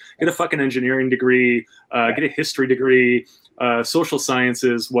something else. Get a fucking engineering degree. Get a history degree. Social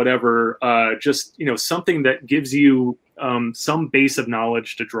sciences, whatever, just something that gives you some base of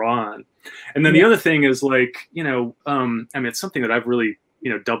knowledge to draw on. And then the other thing is like, I mean, it's something that I've really,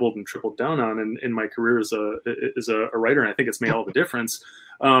 doubled and tripled down on in my career as a writer. And I think it's made all the difference.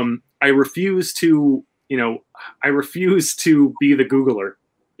 I refuse to be the Googler,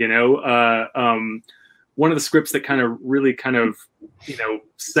 one of the scripts that really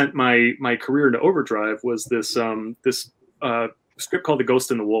sent my career into overdrive was this script called The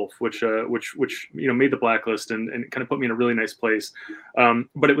Ghost and the Wolf, which made the blacklist and kind of put me in a really nice place.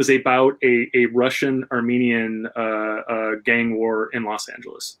 But it was about a Russian Armenian gang war in Los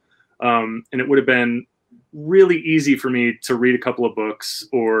Angeles, and it would have been really easy for me to read a couple of books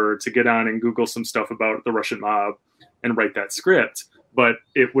or to get on and Google some stuff about the Russian mob and write that script. But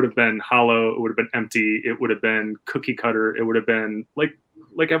it would have been hollow. It would have been empty. It would have been cookie cutter. It would have been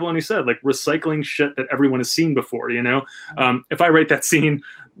like Evelyn said, like recycling shit that everyone has seen before. If I write that scene,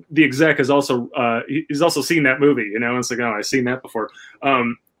 the exec has also seen that movie. And it's like, oh, I've seen that before.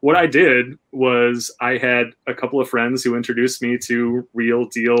 What I did was I had a couple of friends who introduced me to real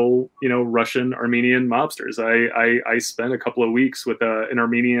deal, Russian Armenian mobsters. I spent a couple of weeks with an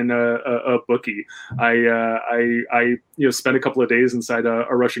Armenian bookie. I spent a couple of days inside a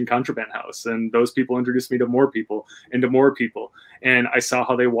Russian contraband house, and those people introduced me to more people and to more people. And I saw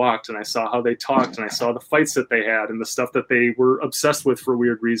how they walked, and I saw how they talked, and I saw the fights that they had and the stuff that they were obsessed with for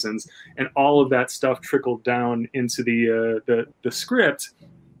weird reasons. And all of that stuff trickled down into the script.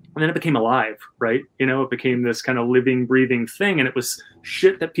 And then it became alive, right? It became this kind of living, breathing thing. And it was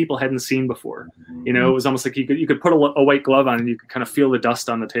shit that people hadn't seen before. It was almost like you could put a white glove on and you could kind of feel the dust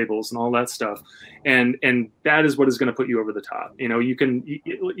on the tables and all that stuff. And that is what is going to put you over the top. You can,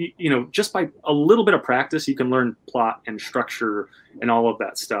 just by a little bit of practice, you can learn plot and structure and all of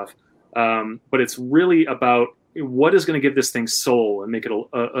that stuff. But it's really about what is going to give this thing soul and make it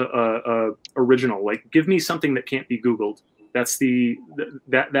original. Like, give me something that can't be Googled. That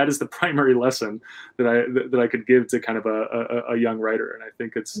is the primary lesson that I could give to kind of a young writer, and I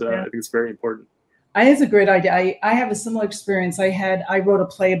think it's very important. I think it's a great idea. I have a similar experience. I wrote a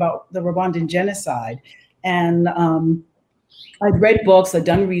play about the Rwandan genocide, and I'd read books, I'd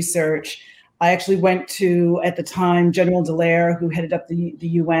done research. I actually went to, at the time, General Dallaire, who headed up the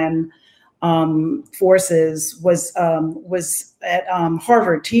UN forces, was at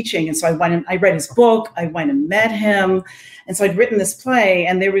Harvard teaching. And so I went and I read his book, I went and met him. And so I'd written this play,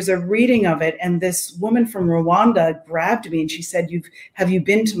 and there was a reading of it. And this woman from Rwanda grabbed me and she said, have you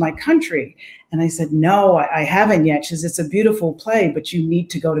been to my country? And I said, no, I haven't yet. She says, it's a beautiful play, but you need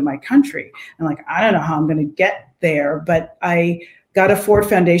to go to my country. I'm like, I don't know how I'm going to get there, but I got a Ford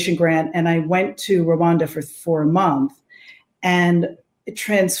Foundation grant and I went to Rwanda for a month. And a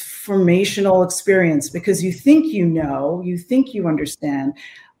transformational experience, because you think you think you understand,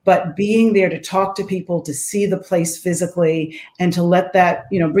 but being there to talk to people, to see the place physically, and to let that,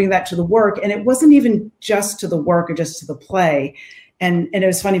 bring that to the work. And it wasn't even just to the work or just to the play. And it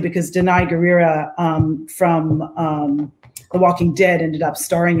was funny because Denai Guerrera from The Walking Dead ended up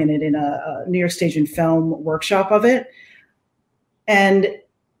starring in it in a New York Stage and Film workshop of it. And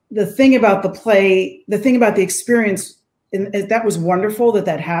the thing about the play, the thing about the experience, and that was wonderful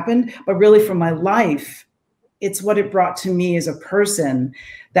that happened, but really for my life, it's what it brought to me as a person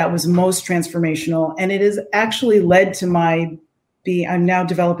that was most transformational. And it has actually led to I'm now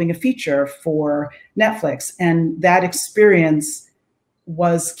developing a feature for Netflix. And that experience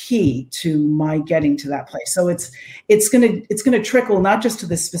was key to my getting to that place. So it's gonna trickle not just to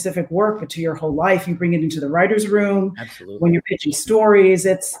this specific work, but to your whole life. You bring it into the writer's room. Absolutely. When you're pitching stories.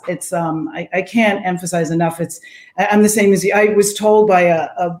 I can't emphasize enough. I'm the same as you. I was told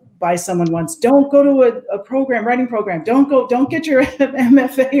by someone once, don't go to a writing program. Don't get your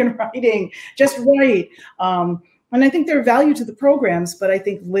MFA in writing. Just write. And I think there are value to the programs, but I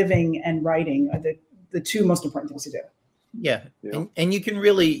think living and writing are the two most important things to do. Yeah. And you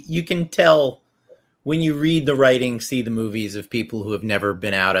can tell when you read the writing, see the movies of people who have never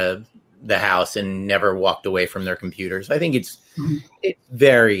been out of the house and never walked away from their computers. I think it's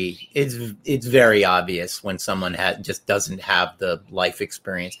very obvious when someone just doesn't have the life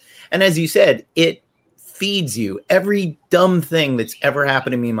experience. And as you said, it feeds you. Every dumb thing that's ever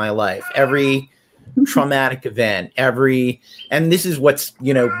happened to me in my life, every traumatic event, and this is what's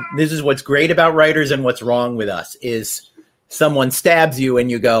great about writers and what's wrong with us is someone stabs you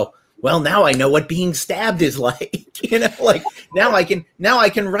and you go, well, now I know what being stabbed is like. Now I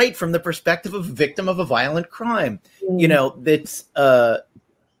can write from the perspective of a victim of a violent crime. It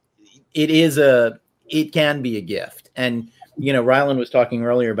can be a gift. And Rylan was talking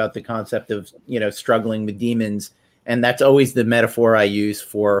earlier about the concept of struggling with demons, and that's always the metaphor I use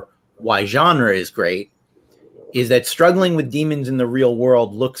for why genre is great. is that struggling with demons in the real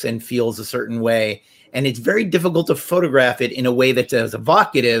world looks and feels a certain way. And it's very difficult to photograph it in a way that's as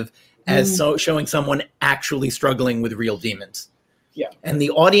evocative as showing someone actually struggling with real demons. Yeah. And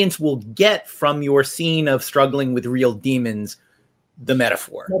the audience will get from your scene of struggling with real demons the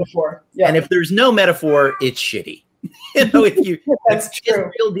metaphor. Yeah. And if there's no metaphor, it's shitty. If you that's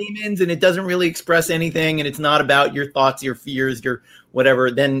true. Real demons and it doesn't really express anything, and it's not about your thoughts, your fears, your whatever,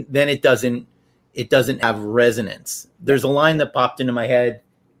 then it doesn't have resonance. There's a line that popped into my head,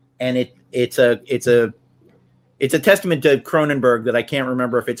 and it's a testament to Cronenberg that I can't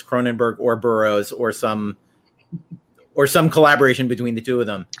remember if it's Cronenberg or Burroughs or some collaboration between the two of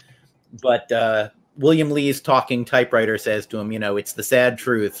them. But William Lee's talking typewriter says to him, it's the sad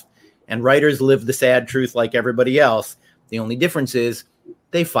truth. And writers live the sad truth like everybody else. The only difference is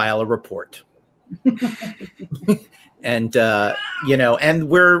they file a report. And, and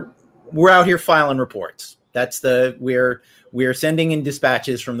we're out here filing reports. That's we're sending in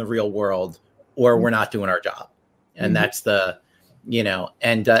dispatches from the real world, or we're not doing our job. And that's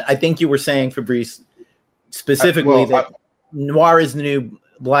and I think you were saying, Fabrice, specifically that Noir is the New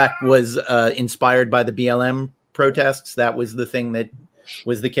Black was inspired by the BLM protests. That was the thing that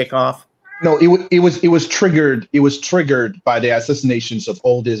was the kickoff. No, it was triggered. It was triggered by the assassinations of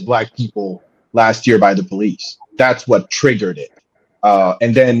all these Black people last year by the police. That's what triggered it.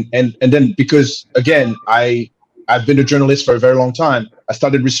 And then because again, I've been a journalist for a very long time. I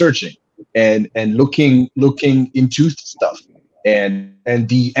started researching and looking into stuff, and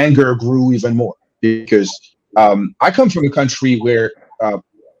the anger grew even more because I come from a country where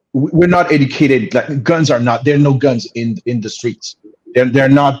we're not educated. Like, guns are not. There are no guns in the streets. They're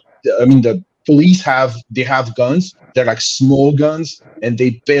not. I mean, the police have guns. They're like small guns, and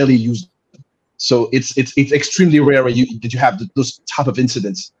they barely use them. So it's extremely rare that you have those type of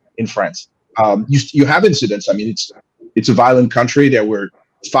incidents in France. You have incidents. I mean, it's a violent country. There were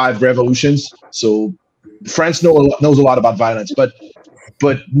 5 revolutions, so France knows a lot about violence, but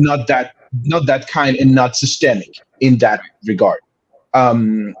not that kind and not systemic in that regard.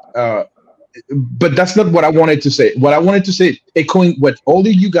 But that's not what I wanted to say. What I wanted to say, echoing what all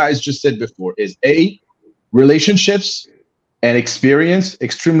of you guys just said before, is relationships and experience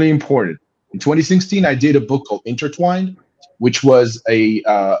extremely important. In 2016, I did a book called Intertwined, which was a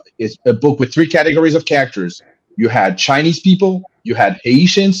book with 3 categories of characters. You had Chinese people, you had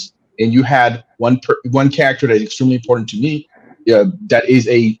Haitians, and you had one character that is extremely important to me. That is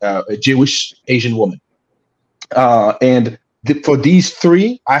a Jewish Asian woman, and for these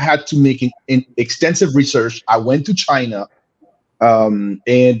 3, I had to make an extensive research. I went to China, and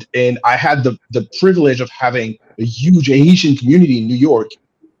I had the privilege of having a huge Asian community in New York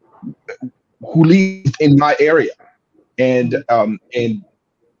who lived in my area, and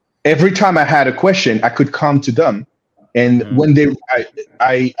every time I had a question, I could come to them, and when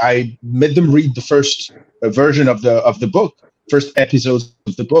I made them read the first version of the book, first episodes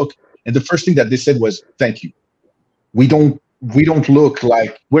of the book, and the first thing that they said was, "Thank you. We don't look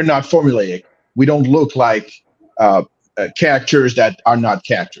like, we're not formulaic. We don't look like characters that are not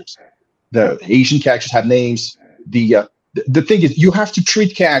characters. The Asian characters have names. The thing is, you have to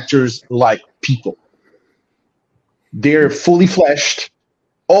treat characters like people. They're fully fleshed,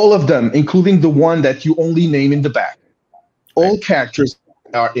 all of them, including the one that you only name in the back. All characters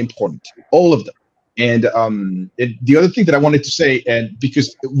are important, all of them. And the other thing that I wanted to say, and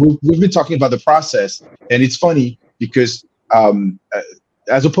because we've been talking about the process, and it's funny because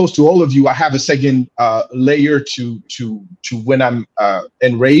as opposed to all of you, I have a second layer to when I'm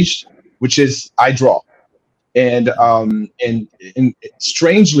enraged, which is I draw. And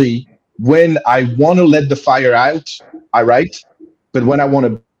strangely, when I want to let the fire out, I write. But when I want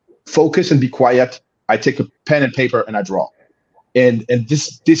to focus and be quiet, I take a pen and paper and I draw. And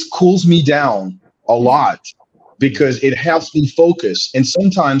this cools me down a lot because it helps me focus. And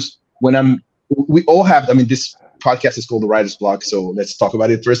sometimes when we all have, I mean, this podcast is called The Writer's Block, so let's talk about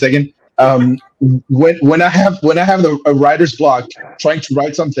it for a second. When I have a writer's block trying to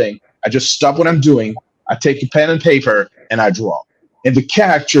write something, I just stop what I'm doing. I take a pen and paper and I draw. And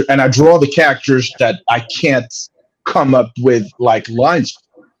I draw the characters that I can't come up with like lines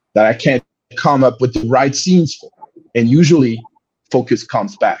for, that I can't come up with the right scenes for. And usually focus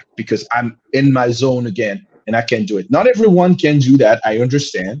comes back because I'm in my zone again and I can do it. Not everyone can do that, I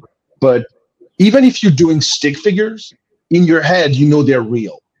understand. But even if you're doing stick figures, in your head, you know they're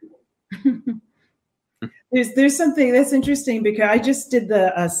real. There's something that's interesting because I just did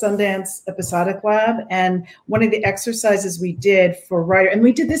the Sundance Episodic Lab, and one of the exercises we did for writer, and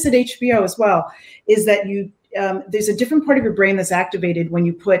we did this at HBO as well, is that you there's a different part of your brain that's activated when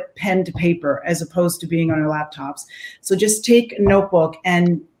you put pen to paper as opposed to being on your laptops. So just take a notebook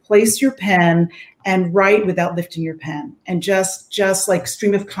and place your pen and write without lifting your pen, and just like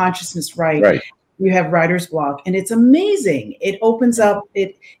stream of consciousness write. Right. You have writer's block, and it's amazing. It opens up,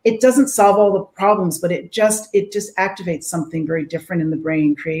 it doesn't solve all the problems, but it just activates something very different in the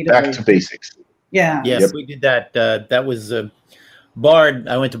brain creatively. Back to basics. Yeah. Yes, we did that. That was Bard.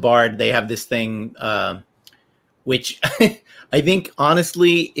 I went to Bard. They have this thing, which I think,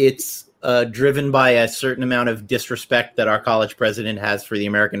 honestly, it's driven by a certain amount of disrespect that our college president has for the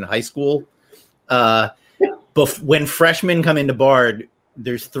American high school. When freshmen come into Bard,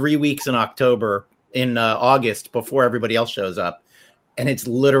 there's 3 weeks in August before everybody else shows up. And it's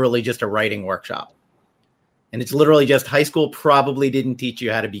literally just a writing workshop. And it's literally just, high school probably didn't teach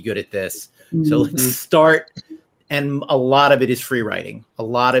you how to be good at this. Mm-hmm. So let's start. And a lot of it is free writing. A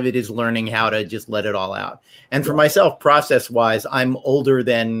lot of it is learning how to just let it all out. And for myself, process-wise, I'm older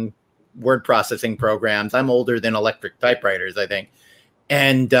than word processing programs. I'm older than electric typewriters, I think.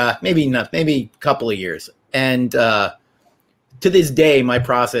 And maybe a couple of years. And to this day, my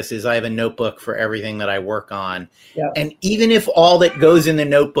process is I have a notebook for everything that I work on. Yeah. And even if all that goes in the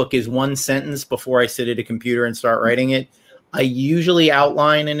notebook is one sentence before I sit at a computer and start writing it, I usually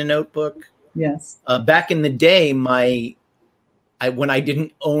outline in a notebook. Yes. Back in the day, when I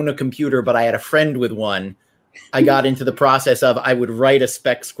didn't own a computer, but I had a friend with one, I got into the process of, I would write a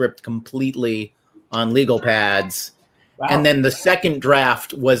spec script completely on legal pads. Wow. And then the second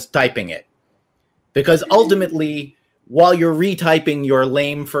draft was typing it. Because ultimately, while you're retyping your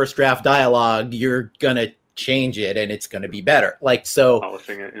lame first draft dialogue, you're going to change it and it's going to be better. Like, so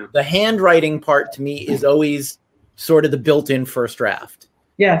polishing it, yeah. The handwriting part to me is always sort of the built-in first draft.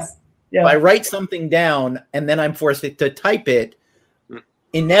 Yes. Yeah. If I write something down and then I'm forced to type it,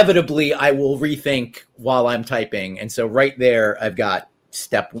 inevitably I will rethink while I'm typing. And so right there, I've got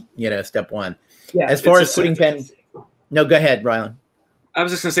step one. Yeah. As far as putting pen, no, go ahead, Rylan. I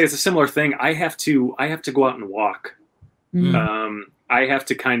was just gonna say it's a similar thing. I have to go out and walk. Mm-hmm. I have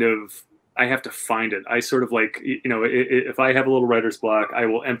to find it. I sort of like, if I have a little writer's block, I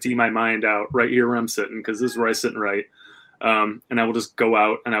will empty my mind out right here where I'm sitting, because this is where I sit and write. And I will just go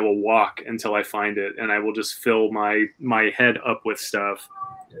out and I will walk until I find it, and I will just fill my head up with stuff.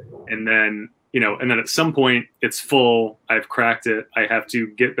 And then, and then at some point it's full. I've cracked it. I have to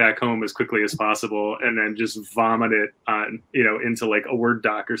get back home as quickly as possible and then just vomit it on, into like a Word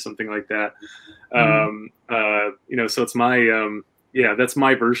doc or something like that. So it's my, that's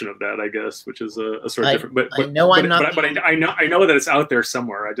my version of that, I guess, which is a sort of different. But I know that it's out there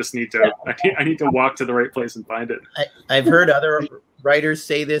somewhere. I just need to. I need to walk to the right place and find it. I've heard other writers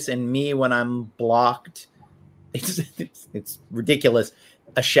say this, and me, when I'm blocked, it's ridiculous.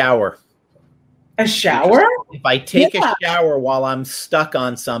 A shower. A shower? If I take a shower while I'm stuck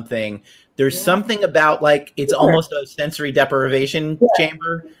on something, there's something about, like, it's almost a sensory deprivation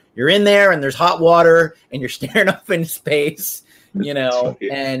chamber. You're in there and there's hot water and you're staring up in space, and the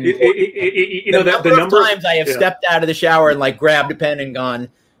number of times I have stepped out of the shower and like grabbed a pen and gone,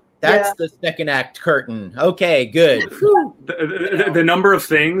 that's the second act curtain. Okay, good. The number of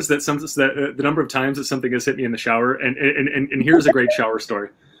things the number of times that something has hit me in the shower, and here's a great shower story.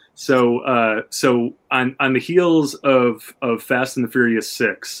 So on the heels of Fast and the Furious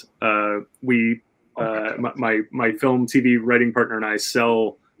 6, my film TV writing partner and I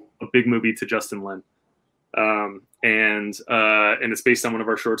sell a big movie to Justin Lin, and it's based on one of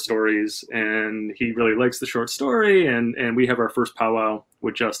our short stories, and he really likes the short story, and we have our first powwow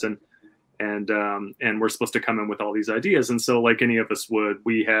with Justin, and we're supposed to come in with all these ideas, and so like any of us would,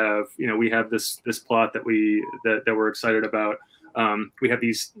 we have this plot that we're excited about. We have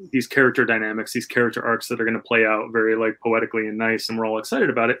these character dynamics, these character arcs that are going to play out very like poetically and nice, and we're all excited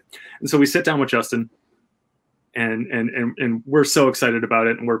about it. And so we sit down with Justin, and we're so excited about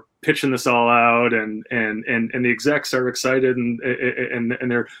it, and we're pitching this all out, and the execs are excited,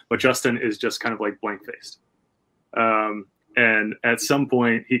 but Justin is just kind of like blank faced. And at some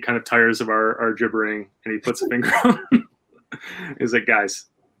point he kind of tires of our gibbering, and he puts a finger on. He's like, guys,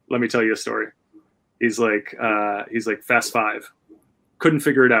 let me tell you a story. He's like Fast 5. Couldn't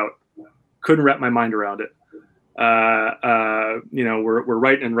figure it out. Couldn't wrap my mind around it. We're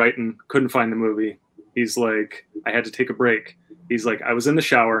writing. Couldn't find the movie. He's like, I had to take a break. He's like, I was in the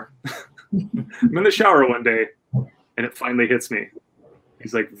shower. I'm in the shower one day, and it finally hits me.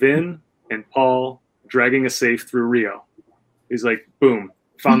 He's like, Vin and Paul dragging a safe through Rio. He's like, boom,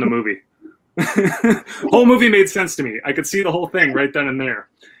 found the movie. Whole movie made sense to me. I could see the whole thing right then and there.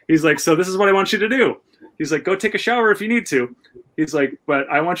 He's like, so this is what I want you to do. He's like, go take a shower if you need to. He's like, but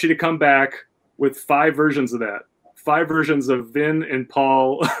I want you to come back with 5 versions of that. 5 versions of Vin and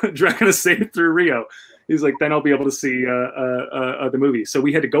Paul dragging a safe through Rio. He's like, then I'll be able to see the movie. So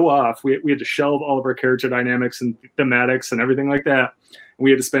we had to go off. We had to shelve all of our character dynamics and thematics and everything like that. And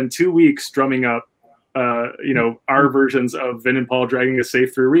we had to spend 2 weeks drumming up, our versions of Vin and Paul dragging a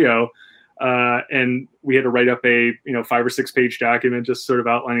safe through Rio. And we had to write up a 5 or 6 page document, just sort of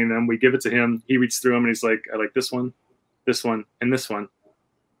outlining them. We give it to him. He reads through them and he's like, I like this one, and this one.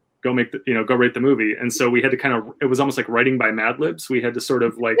 Go make go write the movie. And so we had to it was almost like writing by Mad Libs. We had to sort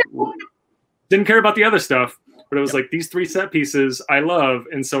of like, didn't care about the other stuff, but it was like these 3 set pieces I love.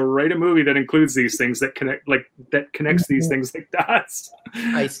 And so write a movie that includes these things that connects these things like dots.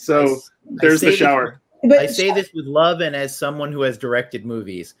 There's the shower. I say this with love and as someone who has directed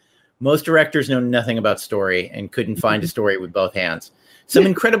movies. Most directors know nothing about story and couldn't find a story with both hands. Some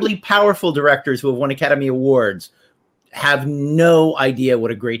incredibly powerful directors who have won Academy Awards have no idea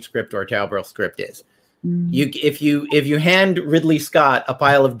what a great script or a terrible script is. If you hand Ridley Scott a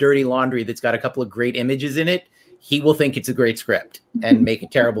pile of dirty laundry that's got a couple of great images in it, he will think it's a great script and make a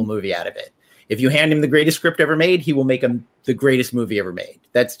terrible movie out of it. If you hand him the greatest script ever made, he will make the greatest movie ever made.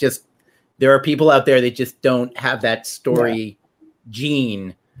 That's just, there are people out there that just don't have that story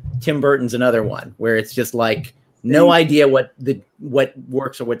gene. Tim Burton's another one where it's just like no idea what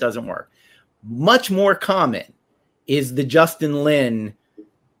works or what doesn't work. Much more common is the Justin Lin,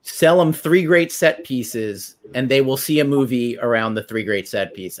 sell them 3 great set pieces and they will see a movie around the 3 great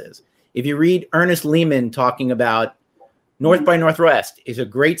set pieces. If you read Ernest Lehman talking about North by Northwest, is a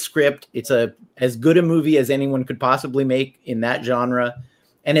great script. It's as good a movie as anyone could possibly make in that genre.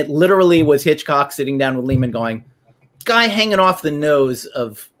 And it literally was Hitchcock sitting down with Lehman going, guy hanging off the nose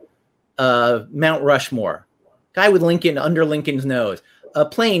of Mount Rushmore, guy with Lincoln under Lincoln's nose, a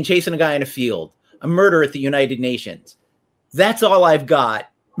plane chasing a guy in a field, a murder at the United Nations. That's all I've got.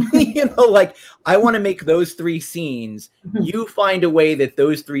 I want to make those 3 scenes. You find a way that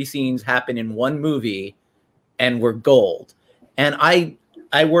those 3 scenes happen in one movie and we're gold. And I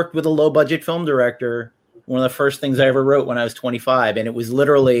worked with a low budget film director. One of the first things I ever wrote when I was 25. And it was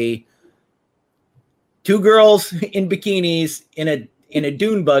literally 2 girls in bikinis in a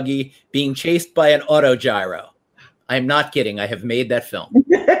dune buggy being chased by an autogyro. I'm not kidding. I have made that film.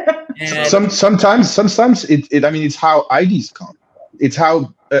 Sometimes it's how ideas come. It's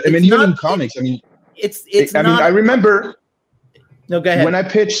how even in comics. I remember. No, go ahead.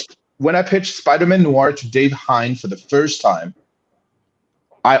 When I pitched Spider-Man Noir to Dave Hine for the first time,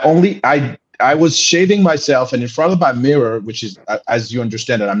 I was shaving myself, and in front of my mirror, which is, as you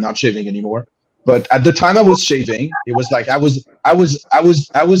understand, and I'm not shaving anymore. But at the time I was shaving, it was like I was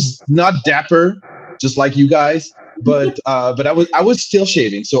not dapper, just like you guys. But I was still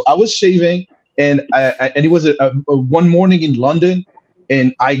shaving. So I was shaving, and it was one morning in London,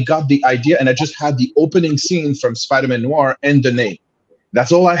 and I got the idea, and I just had the opening scene from Spider-Man Noir and the name.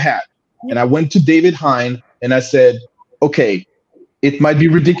 That's all I had. And I went to David Hine and I said, okay, it might be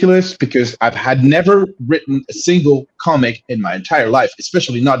ridiculous because I've had never written a single comic in my entire life,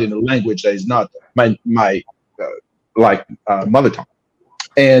 especially not in a language that is not my mother tongue.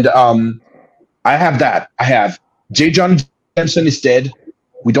 And I have that. I have J. Jonah Jameson is dead.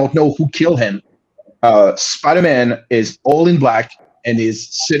 We don't know who killed him. Spider-Man is all in black and is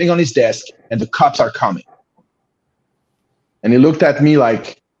sitting on his desk, and the cops are coming. And he looked at me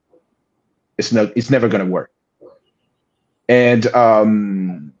like, it's never going to work. And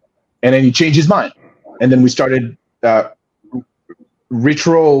then he changed his mind. And then we started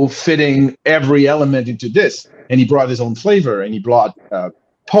retro-fitting every element into this. And he brought his own flavor, and he brought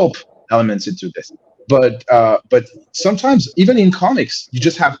pulp elements into this. But sometimes, even in comics, you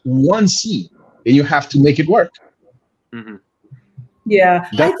just have one scene, and you have to make it work. Mm-hmm. Yeah.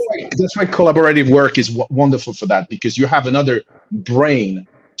 That's why collaborative work is wonderful for that, because you have another brain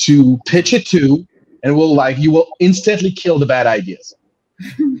to pitch it to, and you will instantly kill the bad ideas.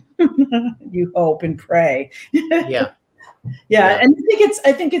 You hope and pray. Yeah. Yeah, and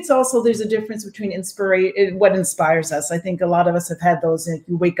I think it's also, there's a difference between what inspires us. I think a lot of us have had those.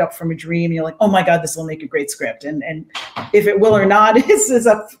 You wake up from a dream, and you're like, oh my God, this will make a great script, and if it will or not is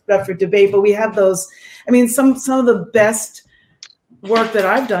up for debate. But we have those. I mean, some of the best work that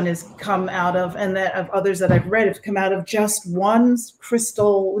I've done has come out of, and that of others that I've read have come out of just one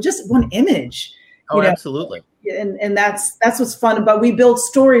image. Oh, absolutely. And that's what's fun. But we build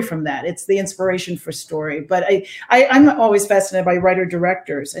story from that. It's the inspiration for story. But I'm always fascinated by writer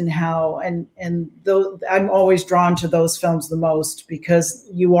directors and how and I'm always drawn to those films the most, because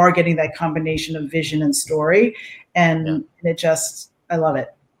you are getting that combination of vision and story, and it just, I love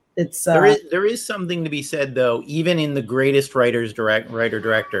it. It's there is something to be said, though, even in the greatest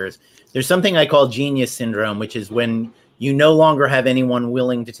writer-directors, there's something I call genius syndrome, which is when you no longer have anyone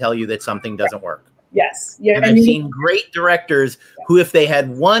willing to tell you that something doesn't work. Yes. Yeah. And I've seen great directors who, if they had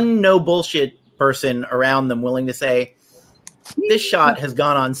one no bullshit person around them willing to say, this shot has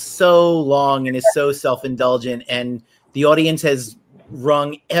gone on so long and is so self-indulgent, and the audience has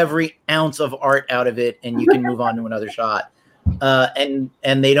wrung every ounce of art out of it, and you can move on to another shot. And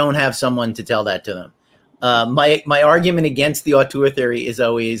they don't have someone to tell that to them. My argument against the auteur theory is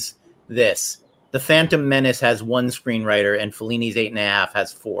always this: The Phantom Menace has one screenwriter, and Fellini's 8.5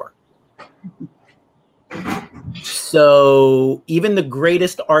 has 4. So even the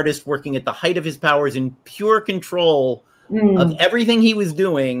greatest artist working at the height of his powers in pure control of everything he was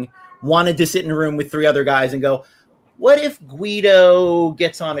doing wanted to sit in a room with 3 other guys and go, what if Guido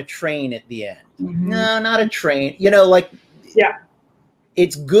gets on a train at the end? No, not a train. Yeah.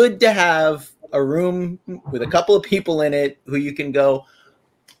 It's good to have a room with a couple of people in it who you can go,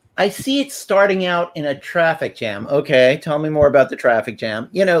 I see it starting out in a traffic jam. Okay, tell me more about the traffic jam.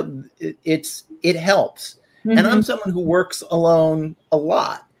 It helps. And I'm someone who works alone a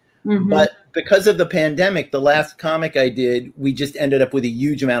lot. But because of the pandemic, the last comic I did, we just ended up with a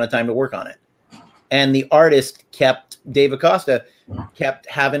huge amount of time to work on it. And the artist Dave Acosta kept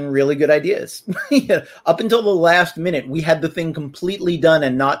having really good ideas. Up until the last minute, we had the thing completely done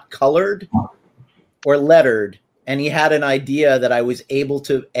and not colored or lettered. And he had an idea that I was able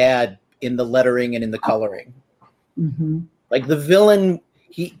to add in the lettering and in the coloring. Like the villain,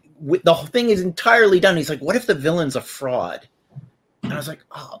 the whole thing is entirely done. He's like, what if the villain's a fraud? And I was like,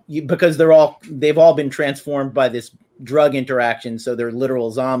 because they've all been transformed by this drug interaction. So they're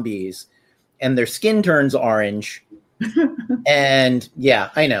literal zombies and their skin turns orange. And yeah,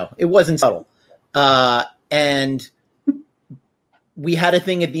 I know it wasn't subtle. And we had a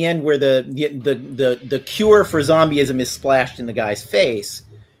thing at the end where the cure for zombieism is splashed in the guy's face.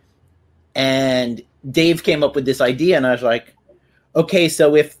 And Dave came up with this idea, and I was like, okay,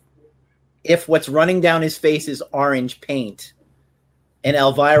 so if what's running down his face is orange paint, and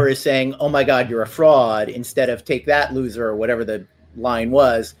Elvira is saying, oh my God, you're a fraud, instead of take that loser, or whatever the line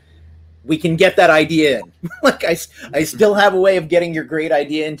was, we can get that idea in. Like I still have a way of getting your great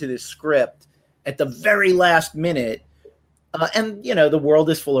idea into this script at the very last minute. And, the world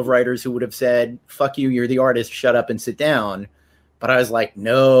is full of writers who would have said, fuck you, you're the artist, shut up and sit down. But I was like,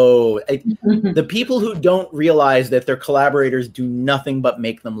 no. The people who don't realize that their collaborators do nothing but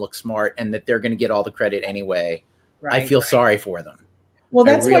make them look smart and that they're going to get all the credit anyway, I feel sorry for them. Well,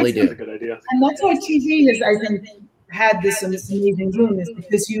 that's really do. That's a good idea. And that's why TV has, I think, had this amazing boom, is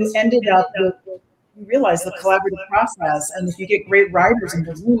because you ended up with, you realize the collaborative process. And if you get great writers in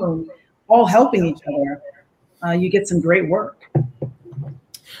the room, all helping each other, you get some great work.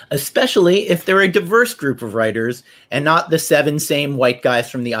 Especially if they're a diverse group of writers and not the 7 same white guys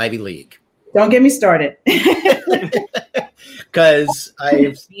from the Ivy League. Don't get me started. Because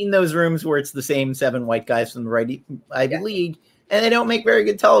I've seen those rooms where it's the same 7 white guys from the Ivy League, and they don't make very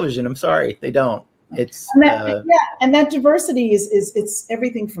good television. I'm sorry, they don't. It's and that diversity is it's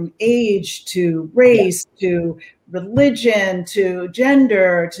everything from age to race to religion to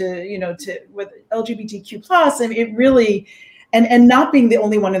gender to with LGBTQ plus, and it really and not being the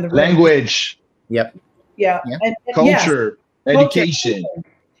only one in the room. Language. Yep. Yeah. And culture, education.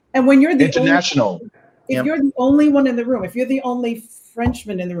 And when you're the international, if you're the only one in the room, if you're the only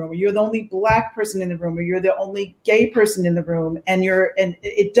Frenchman in the room, or you're the only Black person in the room, or you're the only gay person in the room, and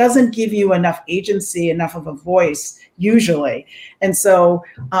it doesn't give you enough agency, enough of a voice usually. And so,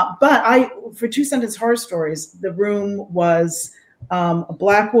 for 2 Sentence Horror Stories, the room was a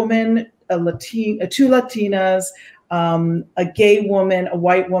Black woman, 2 Latinas, a gay woman, a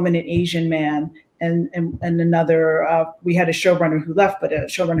white woman, an Asian man, and another. We had a showrunner who left, but a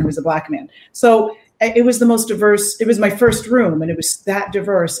showrunner who was a Black man. So it was the most diverse. It was my first room, and it was that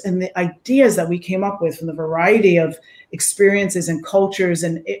diverse. And the ideas that we came up with from the variety of experiences and cultures,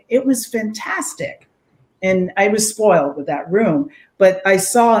 and it was fantastic. And I was spoiled with that room. But I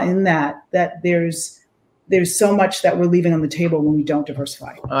saw in that there's so much that we're leaving on the table when we don't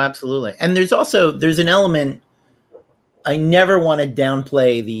diversify. Oh, absolutely. And there's an element. I never want to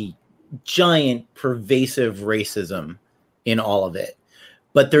downplay the giant pervasive racism in all of it.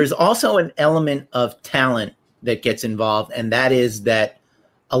 But there's also an element of talent that gets involved, and that is that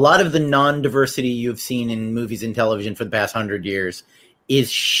a lot of the non-diversity you've seen in movies and television for the past 100 years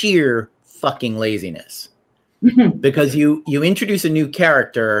is sheer fucking laziness. Because you introduce a new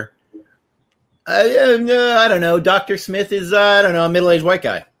character. I don't know. Dr. Smith is a middle-aged white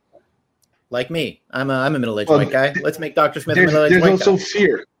guy. Like me. I'm a middle-aged white guy. Let's make Dr. Smith a middle-aged white guy. There's also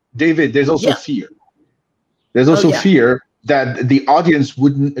fear. David, there's also fear. There's also fear that the audience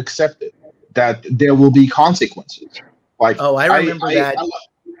wouldn't accept it, that there will be consequences. Like, I remember that.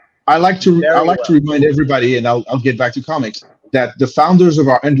 I like to remind everybody, and I'll get back to comics, that the founders of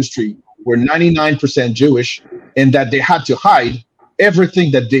our industry were 99% Jewish, and that they had to hide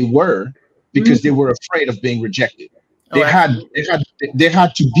everything that they were because they were afraid of being rejected. They had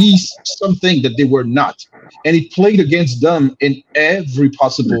to be something that they were not, and it played against them in every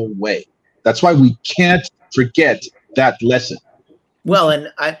possible way. That's why we can't forget that lesson. Well,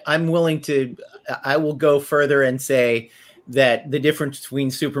 and I'm willing to. I will go further and say that the difference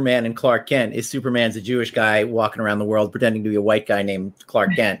between Superman and Clark Kent is Superman's a Jewish guy walking around the world pretending to be a white guy named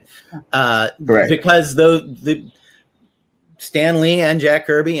Clark Kent. Because the Stan Lee and Jack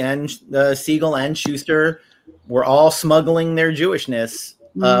Kirby and Siegel and Schuster were all smuggling their Jewishness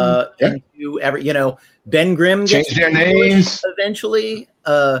into Ben Grimm changed their names eventually.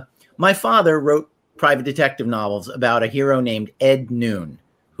 My father wrote private detective novels about a hero named Ed Noon,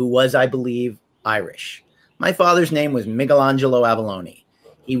 who was, I believe, Irish. My father's name was Michelangelo Avallone.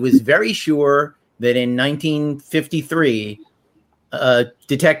 He was very sure that in 1953, a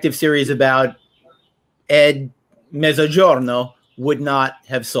detective series about Ed Mezzogiorno would not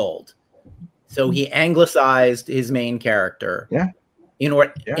have sold. So he anglicized his main character in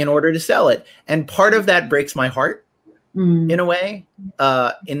order to sell it. And part of that breaks my heart in a way,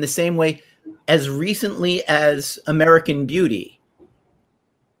 in the same way as recently as American Beauty.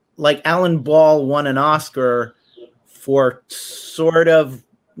 Like Alan Ball won an Oscar for sort of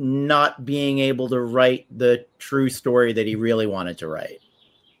not being able to write the true story that he really wanted to write.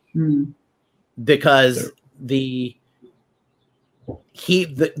 Because to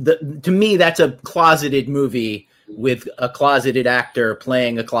me, that's a closeted movie with a closeted actor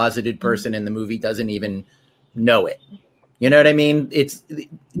playing a closeted person, and the movie doesn't even know it. You know what I mean?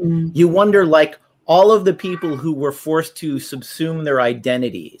 You wonder, like, all of the people who were forced to subsume their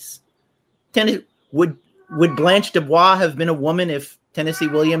identities. Would Blanche Dubois have been a woman if Tennessee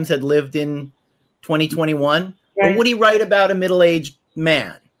Williams had lived in 2021? Right. Or would he write about a middle-aged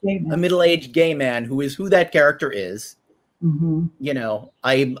man, a middle-aged gay man who is who that character is? You know,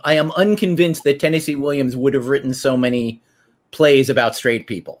 I am unconvinced that Tennessee Williams would have written so many plays about straight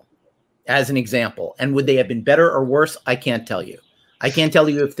people, as an example. And would they have been better or worse? I can't tell you. I can't tell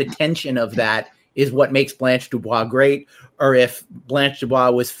you if the tension of that is what makes Blanche Dubois great, or if Blanche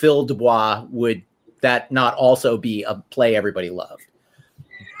Dubois was Phil Dubois, would that not also be a play everybody loved?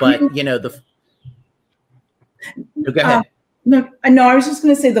 But, you know, go ahead. No, I was just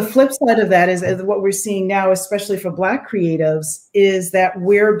going to say the flip side of that is what we're seeing now, especially for Black creatives, is that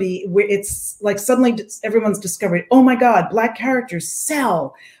it's like suddenly everyone's discovered, oh my God, Black characters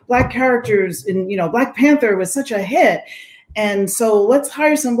sell. Black characters in, Black Panther was such a hit. And so let's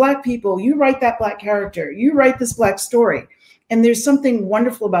hire some Black people. You write that Black character. You write this Black story. And there's something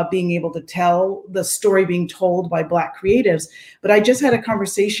wonderful about being able to tell the story being told by Black creatives. But I just had a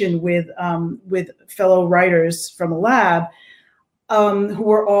conversation with fellow writers from a lab who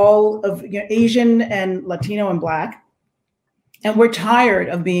were all of Asian and Latino and Black. And we're tired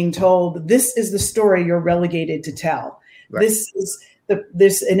of being told, this is the story you're relegated to tell. Right.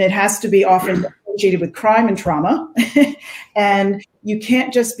 And it has to be often associated with crime and trauma. And you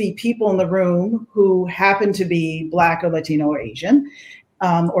can't just be people in the room who happen to be Black or Latino or Asian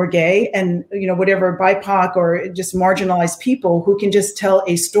or gay and, whatever, BIPOC or just marginalized people who can just tell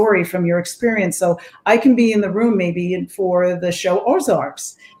a story from your experience. So I can be in the room maybe for the show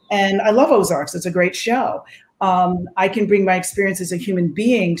Ozarks. And I love Ozarks. It's a great show. I can bring my experience as a human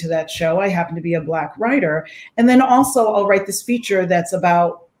being to that show. I happen to be a Black writer. And then also I'll write this feature that's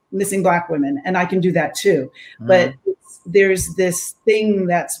about missing Black women. And I can do that too. But there's this thing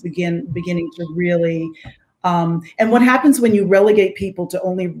that's beginning to really, and what happens when you relegate people to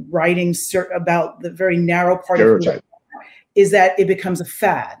only writing about the very narrow part of it is that it becomes a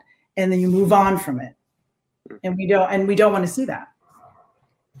fad and then you move on from it. And we don't want to see that.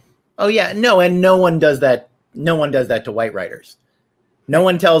 Oh yeah, no. And no one does that. No one does that to white writers. No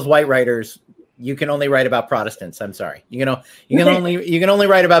one tells white writers, you can only write about Protestants. I'm sorry. You can only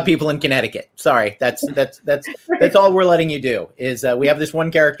write about people in Connecticut. Sorry. That's all we're letting you do is we have this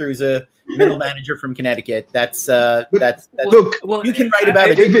one character who's a middle manager from Connecticut. That's look, well, you can write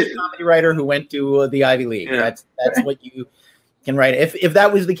about a comedy writer who went to the Ivy League. Yeah. That's what you can write. If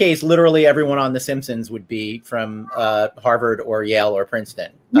that was the case, literally everyone on The Simpsons would be from Harvard or Yale or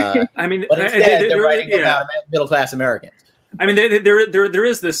Princeton. But instead, they're writing about middle-class Americans. I mean, there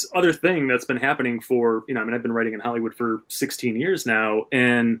is this other thing that's been happening for, I've been writing in Hollywood for 16 years now.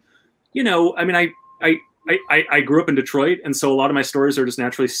 And, I I grew up in Detroit, and so a lot of my stories are just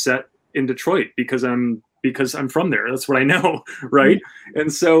naturally set in Detroit because I'm from there. That's what I know, right?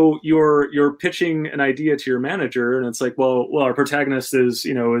 And so you're pitching an idea to your manager, and it's like, well, our protagonist is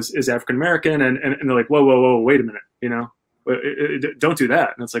African American, and they're like, whoa, wait a minute, don't do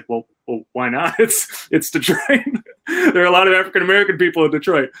that. And it's like, well, why not? It's Detroit. There are a lot of African American people in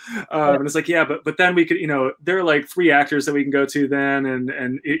Detroit, and it's like, yeah, but then we could, there are like 3 actors that we can go to then,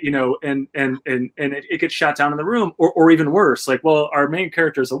 and it gets shot down in the room, or even worse, like, well, our main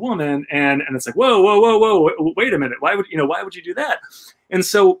character is a woman, and it's like, whoa, wait a minute, why would you do that? And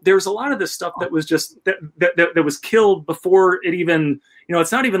so there's a lot of this stuff that was just that was killed before it even,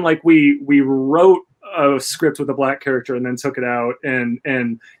 it's not even like we wrote a script with a black character and then took it out and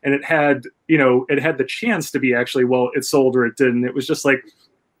it had the chance to be actually, well, it sold or it didn't. It was just like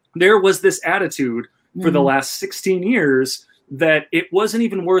there was this attitude for the last 16 years that it wasn't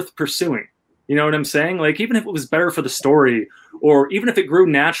even worth pursuing. You know what I'm saying? Like, even if it was better for the story, or even if it grew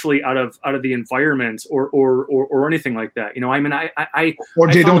naturally out of the environment or anything like that, or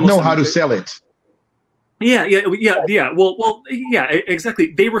they don't know how to sell it. Yeah. Well, yeah,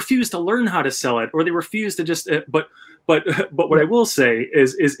 exactly. They refuse to learn how to sell it, or they refuse to just. But what I will say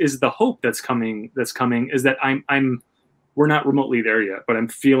is the hope that's coming is that we're not remotely there yet, but I'm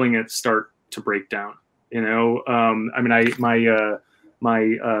feeling it start to break down.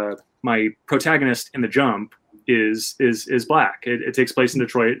 My protagonist in The Jump is black. It takes place in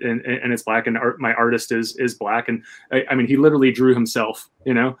Detroit, and it's black, and my artist is black, and he literally drew himself,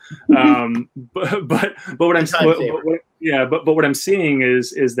 but what I'm seeing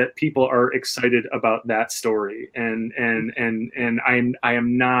is that people are excited about that story, and I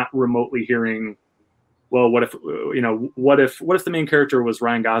am not remotely hearing, well, what if the main character was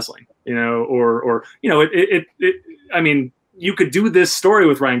Ryan Gosling, you could do this story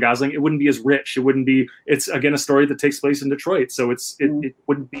with Ryan Gosling. It wouldn't be as rich. It's again a story that takes place in Detroit. So it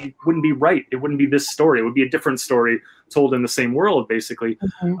wouldn't be right. It wouldn't be this story. It would be a different story told in the same world, basically.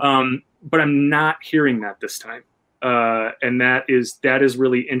 But I'm not hearing that this time. And that is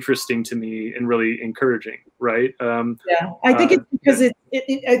really interesting to me and really encouraging. Right. I think it's because I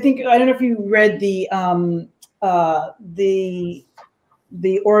don't know if you read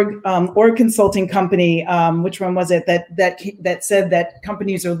the org consulting company, which one was it that said that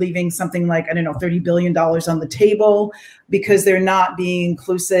companies are leaving something like, I don't know, $30 billion on the table because they're not being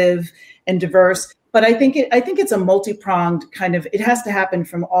inclusive and diverse. But I think it's a multi-pronged kind of, it has to happen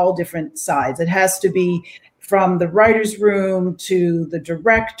from all different sides. It has to be from the writer's room to the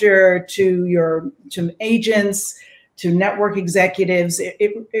director to agents to network executives.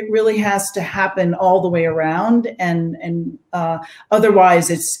 It really has to happen all the way around, and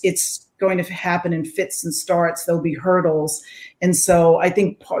otherwise it's going to happen in fits and starts. There'll be hurdles, and so I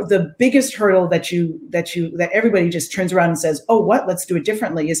think the biggest hurdle that everybody just turns around and says, "Oh, what? Let's do it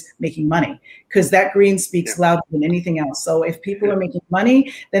differently," is making money, because that green speaks louder than anything else. So if people are making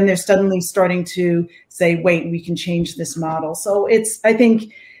money, then they're suddenly starting to say, "Wait, we can change this model." So I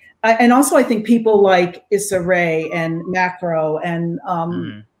think people like Issa Rae and Macro and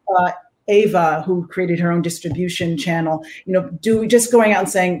Ava, who created her own distribution channel, just going out and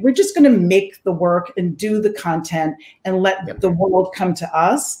saying, we're just going to make the work and do the content and let the world come to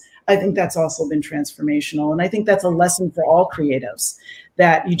us. I think that's also been transformational. And I think that's a lesson for all creatives,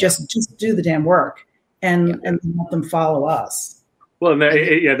 that you just do the damn work and let them follow us. Well,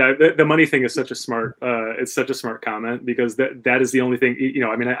 the money thing is such a smart, it's such a smart comment, because that is the only thing,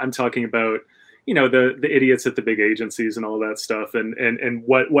 I'm talking about, the idiots at the big agencies and all that stuff. And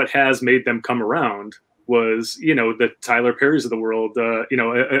what has made them come around was, the Tyler Perrys of the world,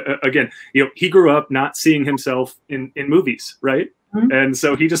 again, he grew up not seeing himself in movies, right? And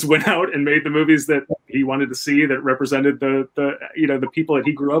so he just went out and made the movies that he wanted to see, that represented the people that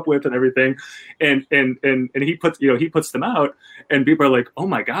he grew up with and everything. And he puts them out, and people are like, oh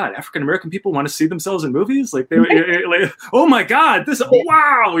my God, African American people want to see themselves in movies? Like, oh my God,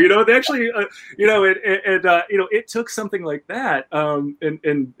 wow, they actually, it took something like that.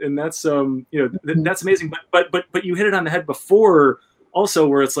 And that's, that's amazing. But you hit it on the head before also,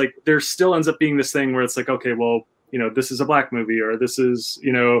 where it's like, there still ends up being this thing where it's like, okay, well, this is a black movie, or this is,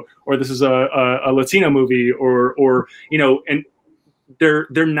 or this is a Latino movie, or and they're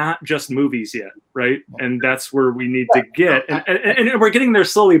not just movies yet, right? And that's where we need to get, and we're getting there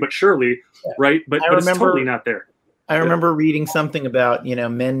slowly but surely, right? But it's totally not there. I remember reading something about,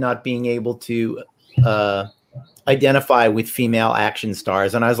 men not being able to identify with female action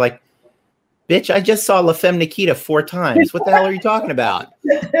stars, and I was like, bitch, I just saw La Femme Nikita 4 times. What the hell are you talking about?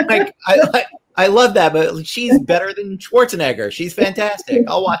 I love that, but she's better than Schwarzenegger. She's fantastic.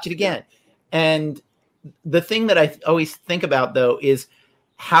 I'll watch it again. And the thing that I always think about, though, is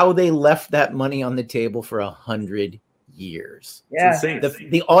how they left that money on the table for 100 years. Yeah. It's insane.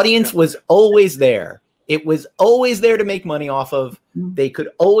 The audience was always there. It was always there to make money off of. They could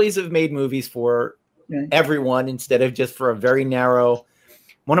always have made movies for everyone instead of just for a very narrow.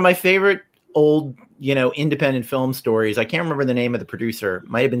 One of my favorite old, independent film stories, I can't remember the name of the producer,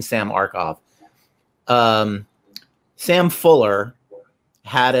 might have been Sam Arkoff. Sam Fuller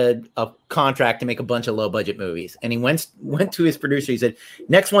had a contract to make a bunch of low budget movies, and he went to his producer. He said,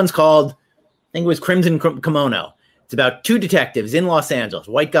 next one's called, I think it was Crimson Kimono. It's about two detectives in Los Angeles,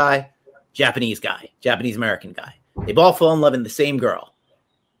 white guy, Japanese American guy. They both fall in love in the same girl.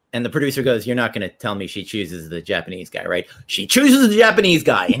 And the producer goes, you're not going to tell me she chooses the Japanese guy, right? She chooses the Japanese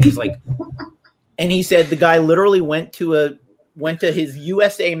guy. And he's like, and he said the guy literally went to his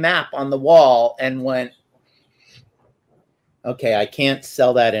USA map on the wall and went, okay, I can't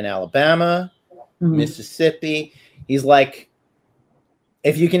sell that in Alabama, Mississippi. He's like,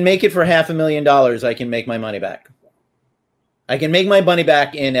 if you can make it for $500,000, I can make my money back. I can make my money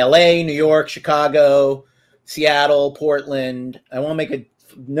back in LA, New York, Chicago, Seattle, Portland.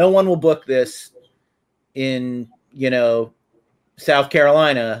 No one will book this in, South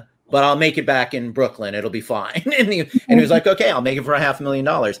Carolina, but I'll make it back in Brooklyn. It'll be fine. And he was like, okay, I'll make it for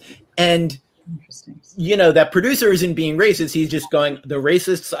 $500,000. And that producer isn't being racist. He's just going, the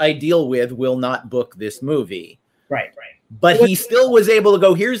racists I deal with will not book this movie. Right. But he still was able to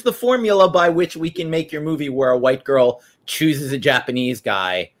go, here's the formula by which we can make your movie where a white girl chooses a Japanese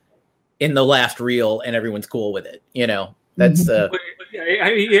guy in the last reel and everyone's cool with it. That's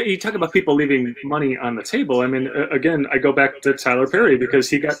you talk about people leaving money on the table. I mean, again, I go back to Tyler Perry because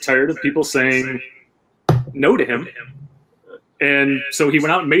he got tired of people saying no to him. And so he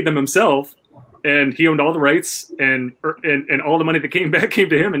went out and made them himself. And he owned all the rights, and all the money that came back came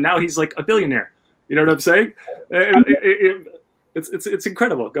to him, and now he's like a billionaire. You know what I'm saying? It's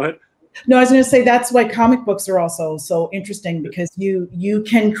incredible. Go ahead. No, I was going to say that's why comic books are also so interesting, because you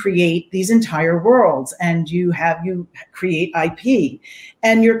can create these entire worlds, and you create IP,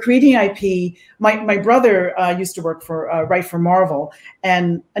 and you're creating IP. My brother used to write for Marvel,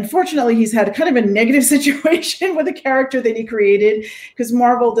 and unfortunately, he's had a kind of a negative situation with a character that he created, because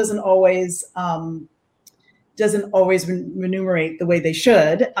Marvel doesn't always remunerate the way they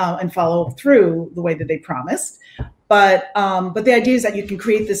should and follow through the way that they promised. But the idea is that you can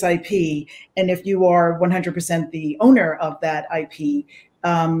create this IP, and if you are 100% the owner of that IP,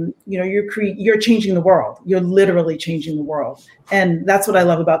 you're changing the world. You're literally changing the world, and that's what I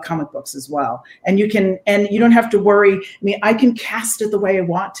love about comic books as well. And you don't have to worry. I mean, I can cast it the way I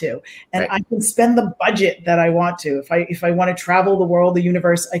want to, and I can spend the budget that I want to. If I want to travel the world, the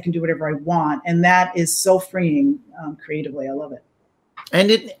universe, I can do whatever I want, and that is so freeing creatively. I love it.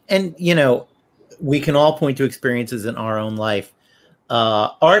 We can all point to experiences in our own life.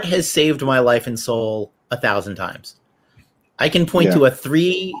 Art has saved my life and soul 1,000 times. I can point to a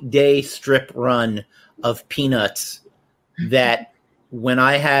 3-day strip run of Peanuts that when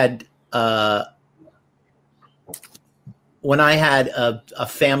I had a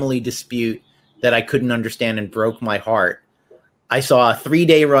family dispute that I couldn't understand and broke my heart, I saw a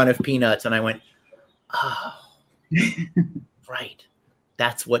 3-day run of Peanuts and I went, oh, right.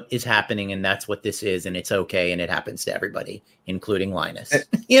 That's what is happening, and that's what this is, and it's okay, and it happens to everybody, including Linus.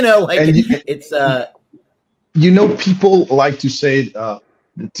 People like to say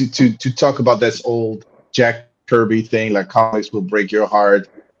to talk about this old Jack Kirby thing, like comics will break your heart.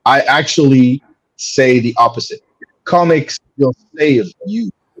 I actually say the opposite. Comics will save you,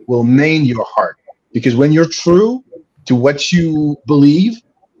 will maim your heart, because when you're true to what you believe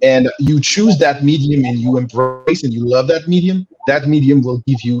and you choose that medium and you embrace and you love that medium will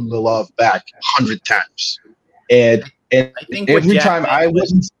give you the love back 100 times. And I think every time I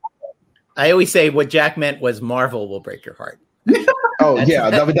always say what Jack meant was Marvel will break your heart.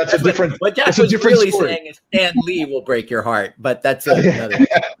 That's a different. What Jack was really saying is Stan Lee will break your heart, but that's another.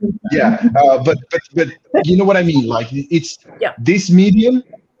 But you know what I mean. Like this medium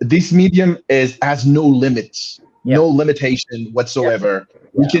has no limits, no limitation whatsoever.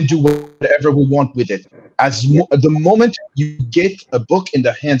 We can do whatever we want with it. The moment you get a book in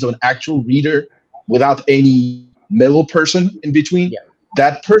the hands of an actual reader without any middle person in between,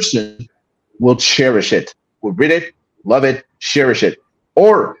 that person will cherish it, will read it, love it, cherish it,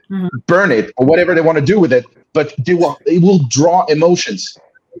 or burn it, or whatever they want to do with it. But it will draw emotions.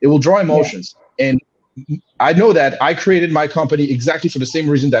 It will draw emotions. And I know that I created my company exactly for the same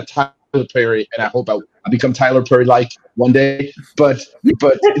reason that Tyler Perry, and I hope I become Tyler Perry-like one day, but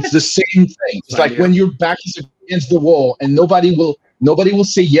it's the same thing. It's like when your back is against the wall and nobody will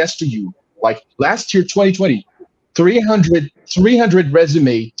say yes to you. Like last year, 2020, 300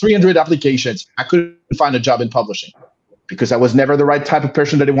 resume, 300 applications. I couldn't find a job in publishing because I was never the right type of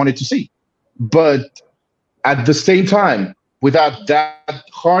person that they wanted to see. But at the same time, without that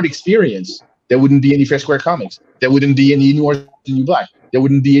hard experience, there wouldn't be any Fair Square Comics. There wouldn't be any New Orange and New Black. There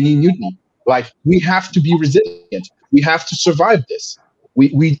wouldn't be any Mutiny. Like, we have to be resilient. We have to survive this.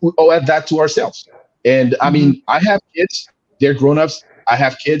 We owe that to ourselves. And I mean, I have kids. They're grown-ups. I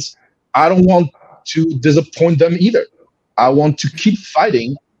have kids. I don't want to disappoint them either. I want to keep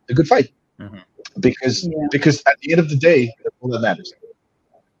fighting the good fight. Because at the end of the day, that's all that matters.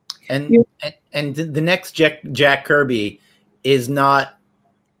 And the next Jack Kirby is not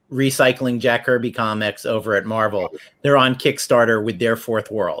recycling Jack Kirby comics over at Marvel. They're on Kickstarter with their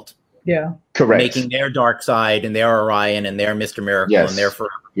Fourth World. Yeah, correct. Making their Dark Side and their Orion and their Mr. Miracle and their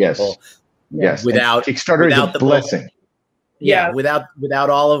Forever. Yes. Without and Kickstarter without is the a blessing. Without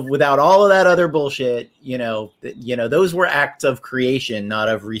all of that other bullshit. Those were acts of creation, not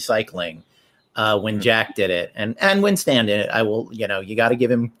of recycling. When Jack did it, and when Stan did it, I will. You got to give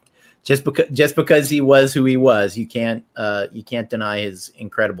him just because he was who he was. You can't deny his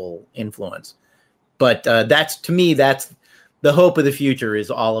incredible influence. But that's the hope of the future,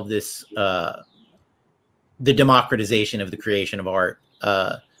 is all of this, the democratization of the creation of art.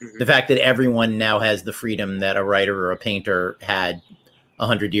 The fact that everyone now has the freedom that a writer or a painter had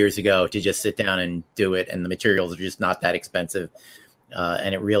 100 years ago to just sit down and do it, and the materials are just not that expensive.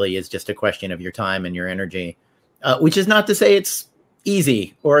 And it really is just a question of your time and your energy, which is not to say it's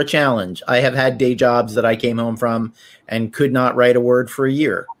easy or a challenge. I have had day jobs that I came home from and could not write a word for a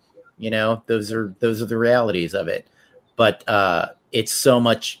year. Those are the realities of it. But it's so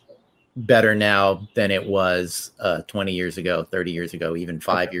much better now than it was 20 years ago, 30 years ago, even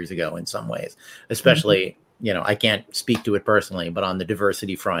 5 years ago in some ways, especially, I can't speak to it personally, but on the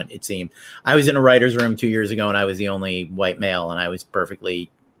diversity front, it seemed. I was in a writer's room 2 years ago and I was the only white male, and I was perfectly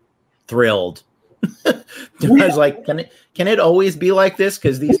thrilled. I was like, can it always be like this?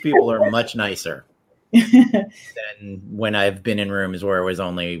 Because these people are much nicer than when I've been in rooms where it was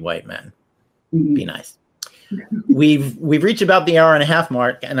only white men. Be nice. We've reached about the hour and a half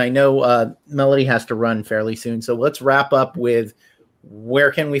mark, and I know Melody has to run fairly soon. So let's wrap up with,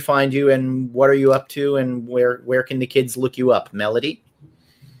 where can we find you, and what are you up to, and where can the kids look you up, Melody?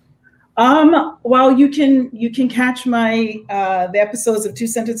 Well, you can catch the episodes of Two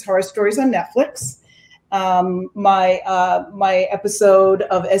Sentence Horror Stories on Netflix. My episode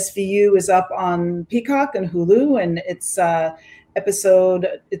of SVU is up on Peacock and Hulu, and it's the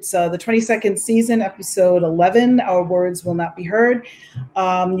 22nd season, episode 11. Our Words Will Not Be Heard.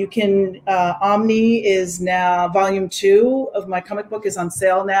 You can Omni is now volume 2 of my comic book is on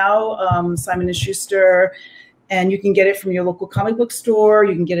sale now. Simon & Schuster. And you can get it from your local comic book store.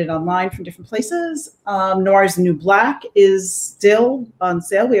 You can get it online from different places. Noir's New Black is still on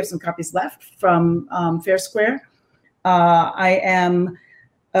sale. We have some copies left from Fair Square. I am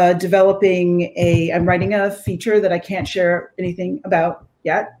I'm writing a feature that I can't share anything about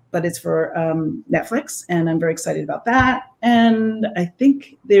yet, but it's for Netflix, and I'm very excited about that. And I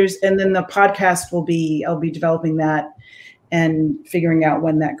think and then the podcast I'll be developing that and figuring out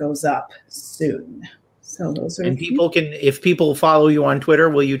when that goes up soon. So those are. And if people follow you on Twitter,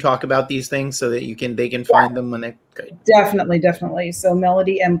 will you talk about these things so that they can find them when they? Good. Definitely. So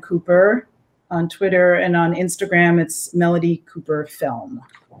Melody M. Cooper on Twitter, and on Instagram it's Melody Cooper Film.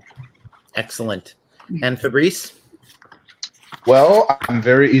 Excellent. And Fabrice? Well, I'm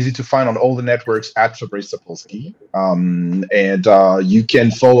very easy to find on all the networks at Fabrice Sapolsky. And you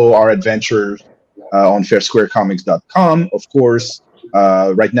can follow our adventures on fairsquarecomics.com. Of course,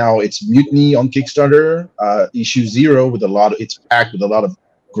 right now it's Mutiny on Kickstarter, issue 0 it's packed with a lot of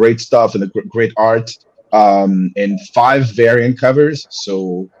great stuff and great art, and 5 variant covers.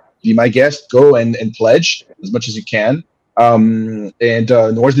 So be my guest, go and pledge as much as you can. And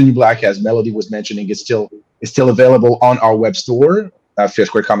Noir's the New Black, as Melody was mentioning, is still available on our web store,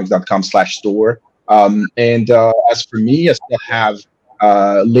 fairsquarecomics.com/store. And as for me, I still have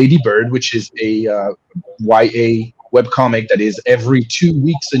Lady Bird, which is a YA webcomic that is every 2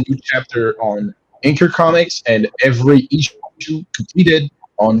 weeks a new chapter on Anchor Comics, and every issue completed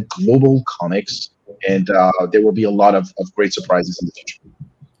on Global Comics. And there will be a lot of great surprises in the future.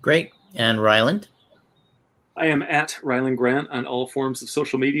 Great. And Ryland? I am at Ryland Grant on all forms of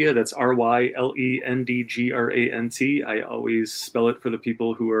social media. That's RYLENDGRANT. I always spell it for the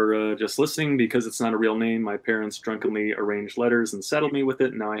people who are just listening, because it's not a real name. My parents drunkenly arranged letters and settled me with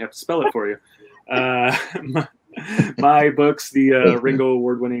it, and now I have to spell it for you. My books, the Ringo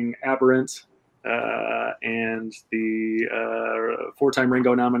Award-winning Aberrant, and the 4-time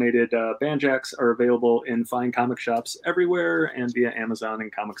Ringo nominated Banjax are available in fine comic shops everywhere and via Amazon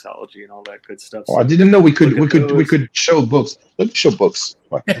and Comixology and all that good stuff. Oh, I didn't know we could show books. Let's show books.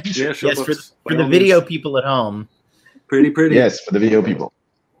 Yeah, show yes, books. For the video people at home. Pretty. Yes, for the video people.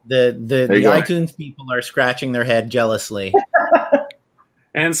 The iTunes people are scratching their head jealously.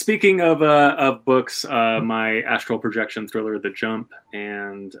 And speaking of books, my astral projection thriller, The Jump,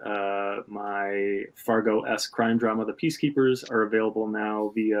 and my Fargo-esque crime drama, The Peacekeepers, are available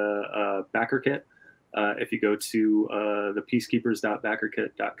now via BackerKit. If you go to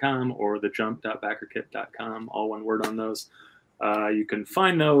thepeacekeepers.backerkit.com or thejump.backerkit.com, all one word on those, you can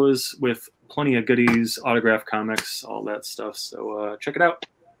find those with plenty of goodies, autographed comics, all that stuff. So check it out.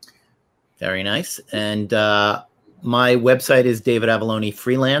 Very nice. And my website is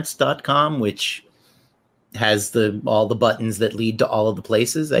davidavalonefreelance.com, which has all the buttons that lead to all of the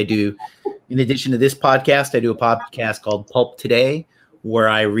places. I do, in addition to this podcast, I do a podcast called Pulp Today, where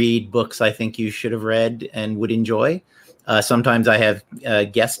I read books I think you should have read and would enjoy. Sometimes I have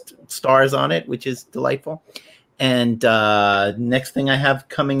guest stars on it, which is delightful. And next thing I have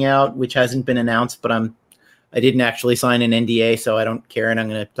coming out, which hasn't been announced, but I didn't actually sign an NDA, so I don't care, and I'm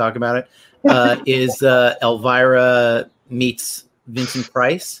going to talk about it. Is Elvira meets Vincent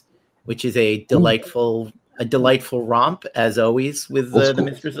Price, which is a delightful romp, as always, with the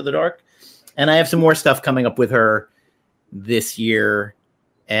Mistress of the Dark. And I have some more stuff coming up with her this year,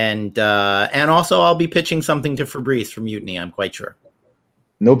 and also I'll be pitching something to Fabrice from Mutiny. I'm quite sure.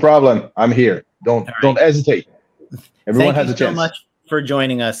 No problem. I'm here. Don't hesitate. Everyone has a chance. Thank you so much for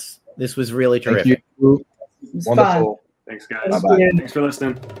joining us. This was really terrific. Thank you. Wonderful. Thanks, guys. Bye-bye. Thanks for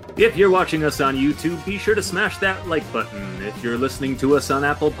listening. If you're watching us on YouTube, be sure to smash that like button. If you're listening to us on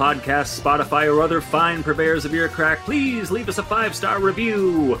Apple Podcasts, Spotify, or other fine purveyors of ear crack, please leave us a 5-star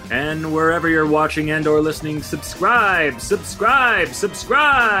review. And wherever you're watching and or listening, subscribe.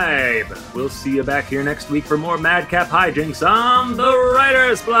 We'll see you back here next week for more Madcap hijinks on the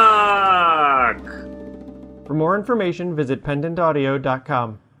Writer's Block. For more information, visit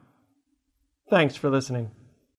pendantaudio.com. Thanks for listening.